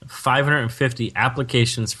 550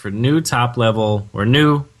 applications for new top level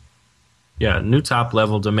domain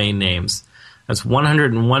names. That's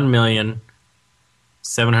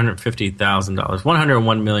 $101,750,000.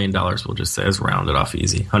 $101 million, we'll just say, is rounded off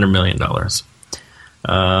easy. $100 million.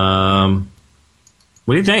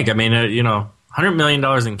 What do you think? I mean, $100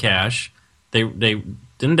 million in cash.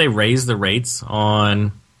 Didn't they raise the rates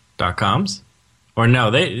on .coms? Or no,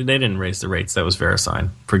 they didn't raise the rates. That was VeriSign.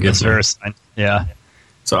 Forgive me. VeriSign. Yeah.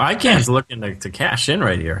 So ICANN's looking to cash in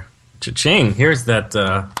right here. Cha-ching. Here's that.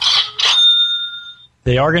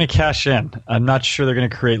 They are going to cash in. I'm not sure they're going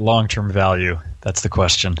to create long-term value. That's the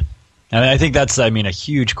question. And I think that's, a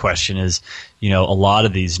huge question is, a lot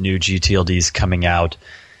of these new GTLDs coming out.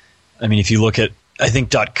 I mean, if you look at, I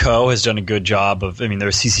think .co has done a good job of, there's a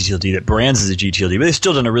CCTLD that brands as a GTLD, but they've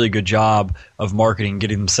still done a really good job of marketing,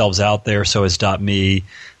 getting themselves out there. So has .me.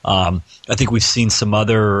 I think we've seen some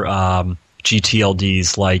other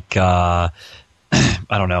GTLDs like I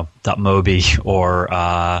don't know, .mobi or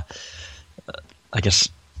I guess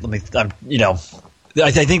I think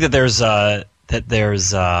that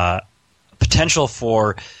there's potential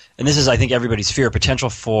for, and this is I think everybody's fear,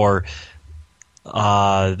 potential for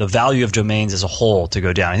the value of domains as a whole to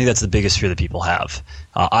go down. I think that's the biggest fear that people have.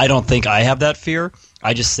 I don't think I have that fear.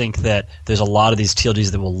 I just think that there's a lot of these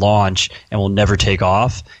TLDs that will launch and will never take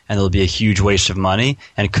off, and there'll be a huge waste of money,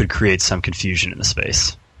 and it could create some confusion in the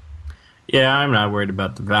space. Yeah, I'm not worried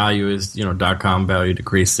about the value. Is .com value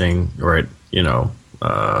decreasing, or if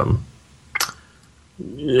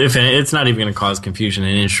it's not even going to cause confusion in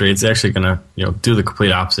the industry, it's actually going to do the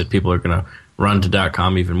complete opposite. People are going to run to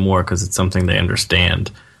 .com even more because it's something they understand.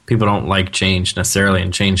 People don't like change necessarily,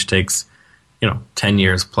 and change takes 10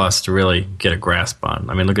 years plus to really get a grasp on.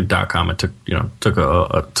 I mean, look at .com. It took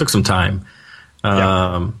some time,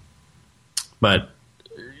 but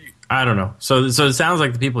I don't know. So it sounds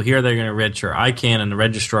like the people here that are going to register ICANN and the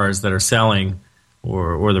registrars that are selling,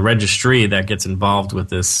 or the registry that gets involved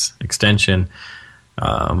with this extension.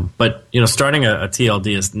 But starting a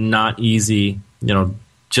TLD is not easy.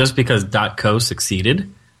 Just because .co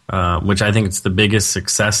succeeded, which I think it's the biggest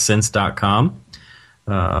success since .com.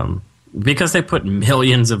 Because they put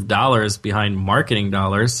millions of dollars behind marketing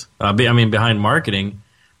behind marketing,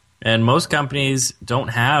 and most companies don't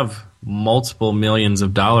have multiple millions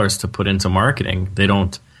of dollars to put into marketing. They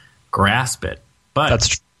don't grasp it. But that's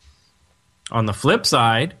true. On the flip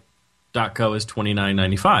side, .co is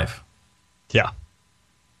 $29.95. Yeah.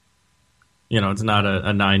 It's not a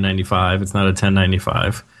 $9.95. It's not a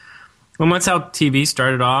 $10.95. Well, that's how TV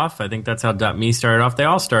started off. I think that's how .me started off. They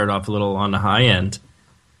all started off a little on the high end.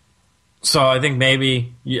 So I think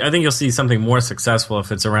you'll see something more successful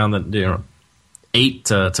if it's around the $8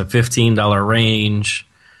 to $15 range,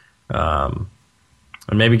 and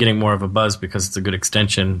maybe getting more of a buzz because it's a good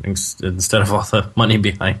extension instead of all the money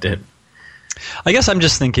behind it. I guess I'm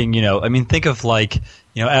just thinking, think of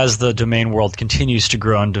as the domain world continues to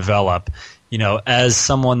grow and develop, as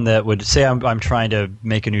someone that would say I'm trying to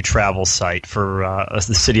make a new travel site for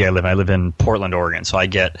the city I live in. I live in Portland, Oregon, so I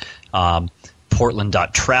get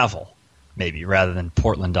Portland.travel maybe rather than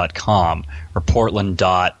Portland.com or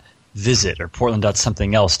Portland.visit or Portland.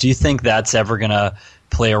 Something else. Do you think that's ever going to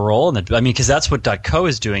play a role in it? Because that's what .co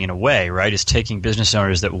is doing in a way, right? Is taking business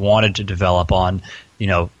owners that wanted to develop on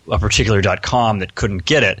a particular .com that couldn't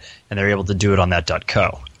get it, and they're able to do it on that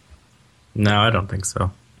 .co. No, I don't think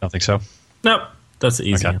so. Don't think so? Nope. That's the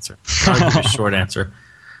easy answer. I'll give you a short answer.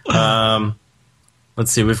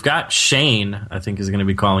 Let's see. We've got Shane, I think, is going to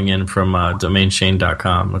be calling in from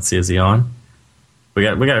domainshane.com. Let's see. Is he on? We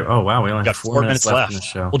got. Oh, wow. We only have 4 minutes left in the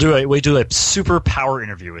show. We do a super power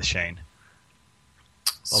interview with Shane.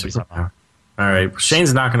 Super power. All right.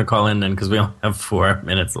 Shane's not going to call in then because we only have 4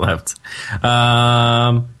 minutes left.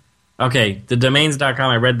 Okay. The domains.com.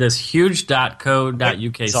 I read this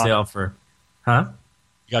huge.co.uk sale for. Huh?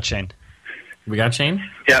 You got Shane. We got Shane?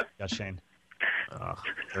 Yep. Got Shane.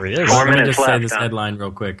 There he is. Let me just say this headline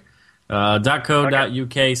real quick.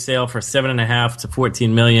 .co.uk sale for $7.5 to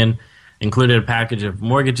 $14 million. Included a package of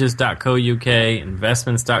mortgages.co.uk,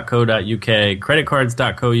 investments.co.uk, credit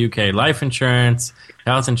cards.co.uk, life insurance,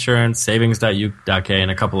 health insurance, savings.uk,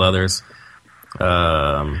 and a couple others.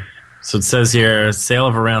 So it says here, sale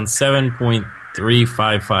of around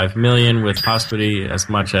 $7.355 million with possibly as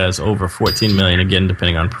much as over $14 million, again,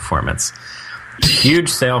 depending on performance. Huge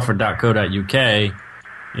sale for .co.uk.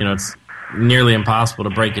 It's nearly impossible to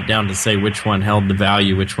break it down to say which one held the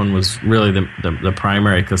value, which one was really the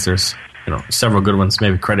primary, because there's several good ones.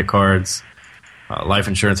 Maybe credit cards, life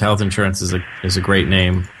insurance, health insurance is a great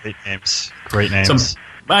name. Great names. So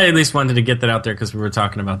I at least wanted to get that out there because we were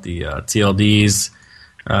talking about the TLDs.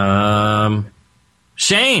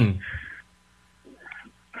 Shane.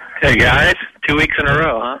 Hey guys, 2 weeks in a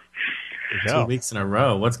row, huh? 2 weeks in a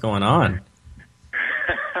row. What's going on?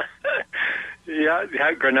 Yeah,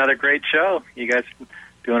 another great show. You guys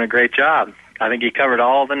doing a great job. I think you covered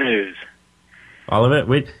all the news. All of it?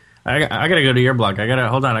 I got to go to your blog. I got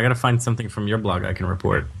to find something from your blog I can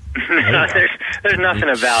report. There's nothing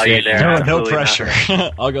of value there. No pressure.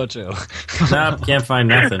 I'll go too. Nope, can't find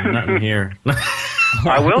nothing here.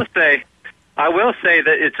 I will say that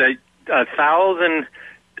it's a 1,000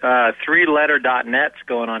 three-letter .nets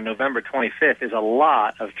going on November 25th is a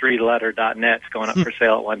lot of three-letter .nets going up for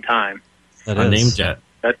sale at one time. That is. Namejet.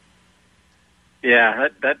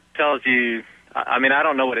 That tells you. I mean, I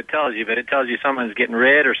don't know what it tells you, but it tells you someone's getting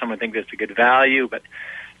rid or someone thinks it's a good value. But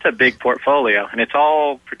it's a big portfolio, and it's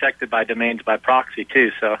all protected by domains by proxy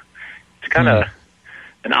too. So it's kind of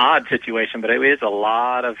an odd situation, but it is a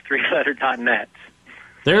lot of three-letter .nets.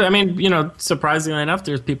 Surprisingly enough,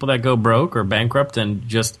 there's people that go broke or bankrupt and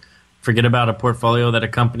just forget about a portfolio that a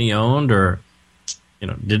company owned or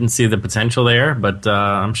didn't see the potential there. But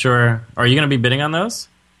I'm sure. Are you going to be bidding on those?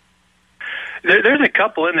 There's a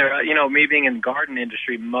couple in there. Me being in the garden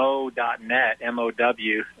industry, Mo.net,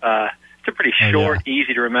 M-O-W. It's a pretty short,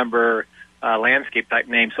 easy to remember landscape type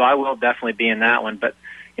name, so I will definitely be in that one. But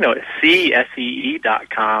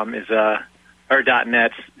SEE.com is or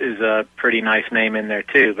 .net is a pretty nice name in there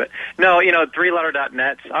too. But no, three-letter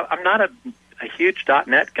 .nets. I'm not a huge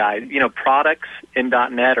 .net guy. Products in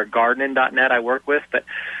 .net or garden in .net I work with, but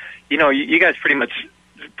you guys pretty much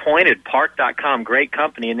pointed Park.com, great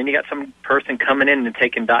company, and then you got some person coming in and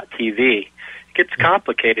taking .tv. It gets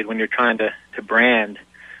complicated when you're trying to brand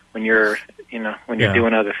when you're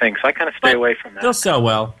doing other things. So I kind of stay away from that. They'll sell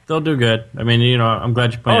well. They'll do good. I mean, I'm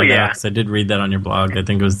glad you pointed it out because I did read that on your blog. I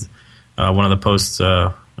think it was one of the posts.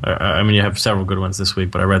 You have several good ones this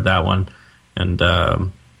week, but I read that one, and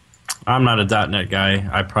I'm not a .net guy.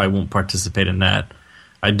 I probably won't participate in that.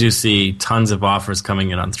 I do see tons of offers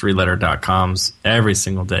coming in on three-letter.coms every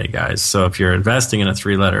single day, guys. So if you're investing in a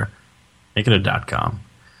three-letter, make it a .com.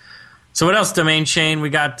 So what else, Domain Shane?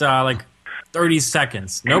 We got 30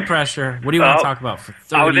 seconds. No pressure. What do you want to talk about for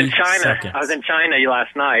 30 seconds? I was in China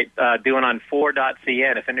last night doing on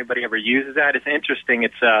 4.cn. If anybody ever uses that, it's interesting.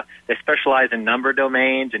 It's they specialize in number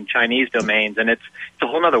domains and Chinese domains, and it's a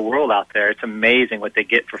whole other world out there. It's amazing what they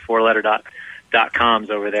get for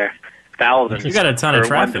four-letter.coms over there. Thousands. You got a ton of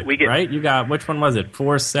traffic, right? You got, which one was it?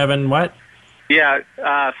 47 what? Yeah,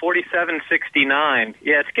 4769.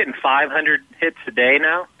 Yeah, it's getting 500 hits a day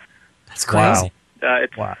now. That's crazy.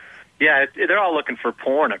 Wow. Yeah, they're all looking for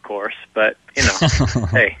porn, of course, but,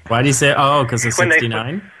 hey. Why do you say, because it's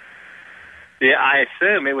 69? Yeah, I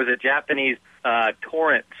assume it was a Japanese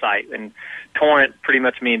torrent site, and torrent pretty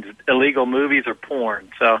much means illegal movies or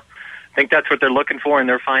porn, so I think that's what they're looking for, and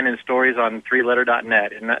they're finding stories on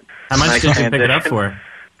three-letter.net. Isn't that how much did you pick it up for?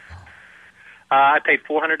 I paid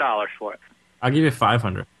 $400 for it. I'll give you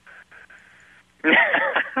 $500.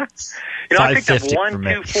 I picked up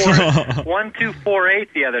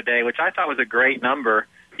 1248 the other day, which I thought was a great number,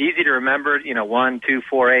 easy to remember.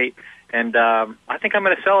 1248, and I think I'm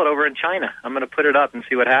going to sell it over in China. I'm going to put it up and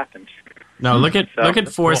see what happens. No, look at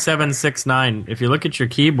 4769. If you look at your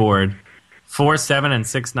keyboard, 47 and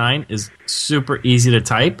 69 is super easy to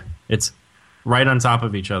type. It's right on top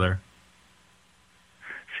of each other.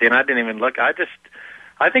 See, and I didn't even look. I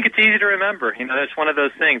think it's easy to remember. You know, it's one of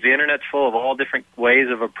those things. The Internet's full of all different ways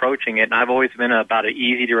of approaching it, and I've always been about an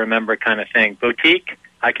easy-to-remember kind of thing. Boutique,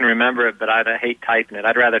 I can remember it, but I hate typing it.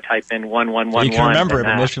 I'd rather type in 1111. You can remember it,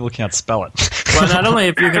 but most people can't spell it. Well, not only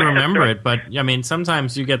if you can remember it, but, I mean,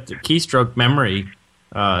 sometimes you get the keystroke memory.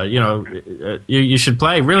 You should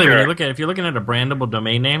play. Really, when if you're looking at a brandable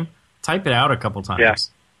domain name, type it out a couple times. Yeah.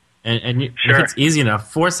 And if it's easy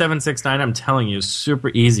enough, 4769, I'm telling you, is super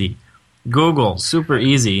easy. Google, super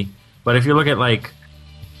easy. But if you look at, like,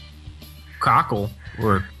 Cockle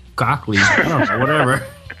or Cockley, I don't know, whatever.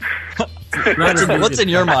 What's in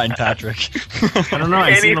your mind, Patrick? I don't know.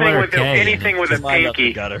 I see the letter K. Anything with a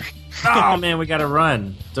pinky. Oh, man, we got to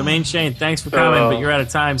run. Domain Shane, thanks for coming, but you're out of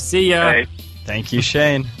time. See ya. Hey. Thank you,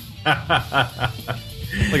 Shane. Look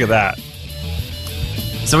at that.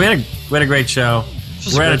 So we had a great show.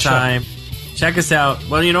 We're out of time. Check us out.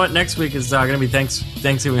 Well, you know what? Next week is going to be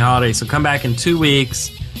Thanksgiving holiday, so come back in 2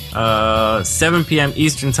 weeks, 7 p.m.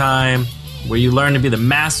 Eastern Time, where you learn to be the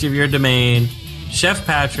master of your domain. Chef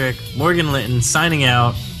Patrick, Morgan Linton, signing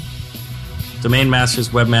out. Domain Masters,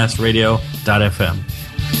 WebmasterRadio.fm.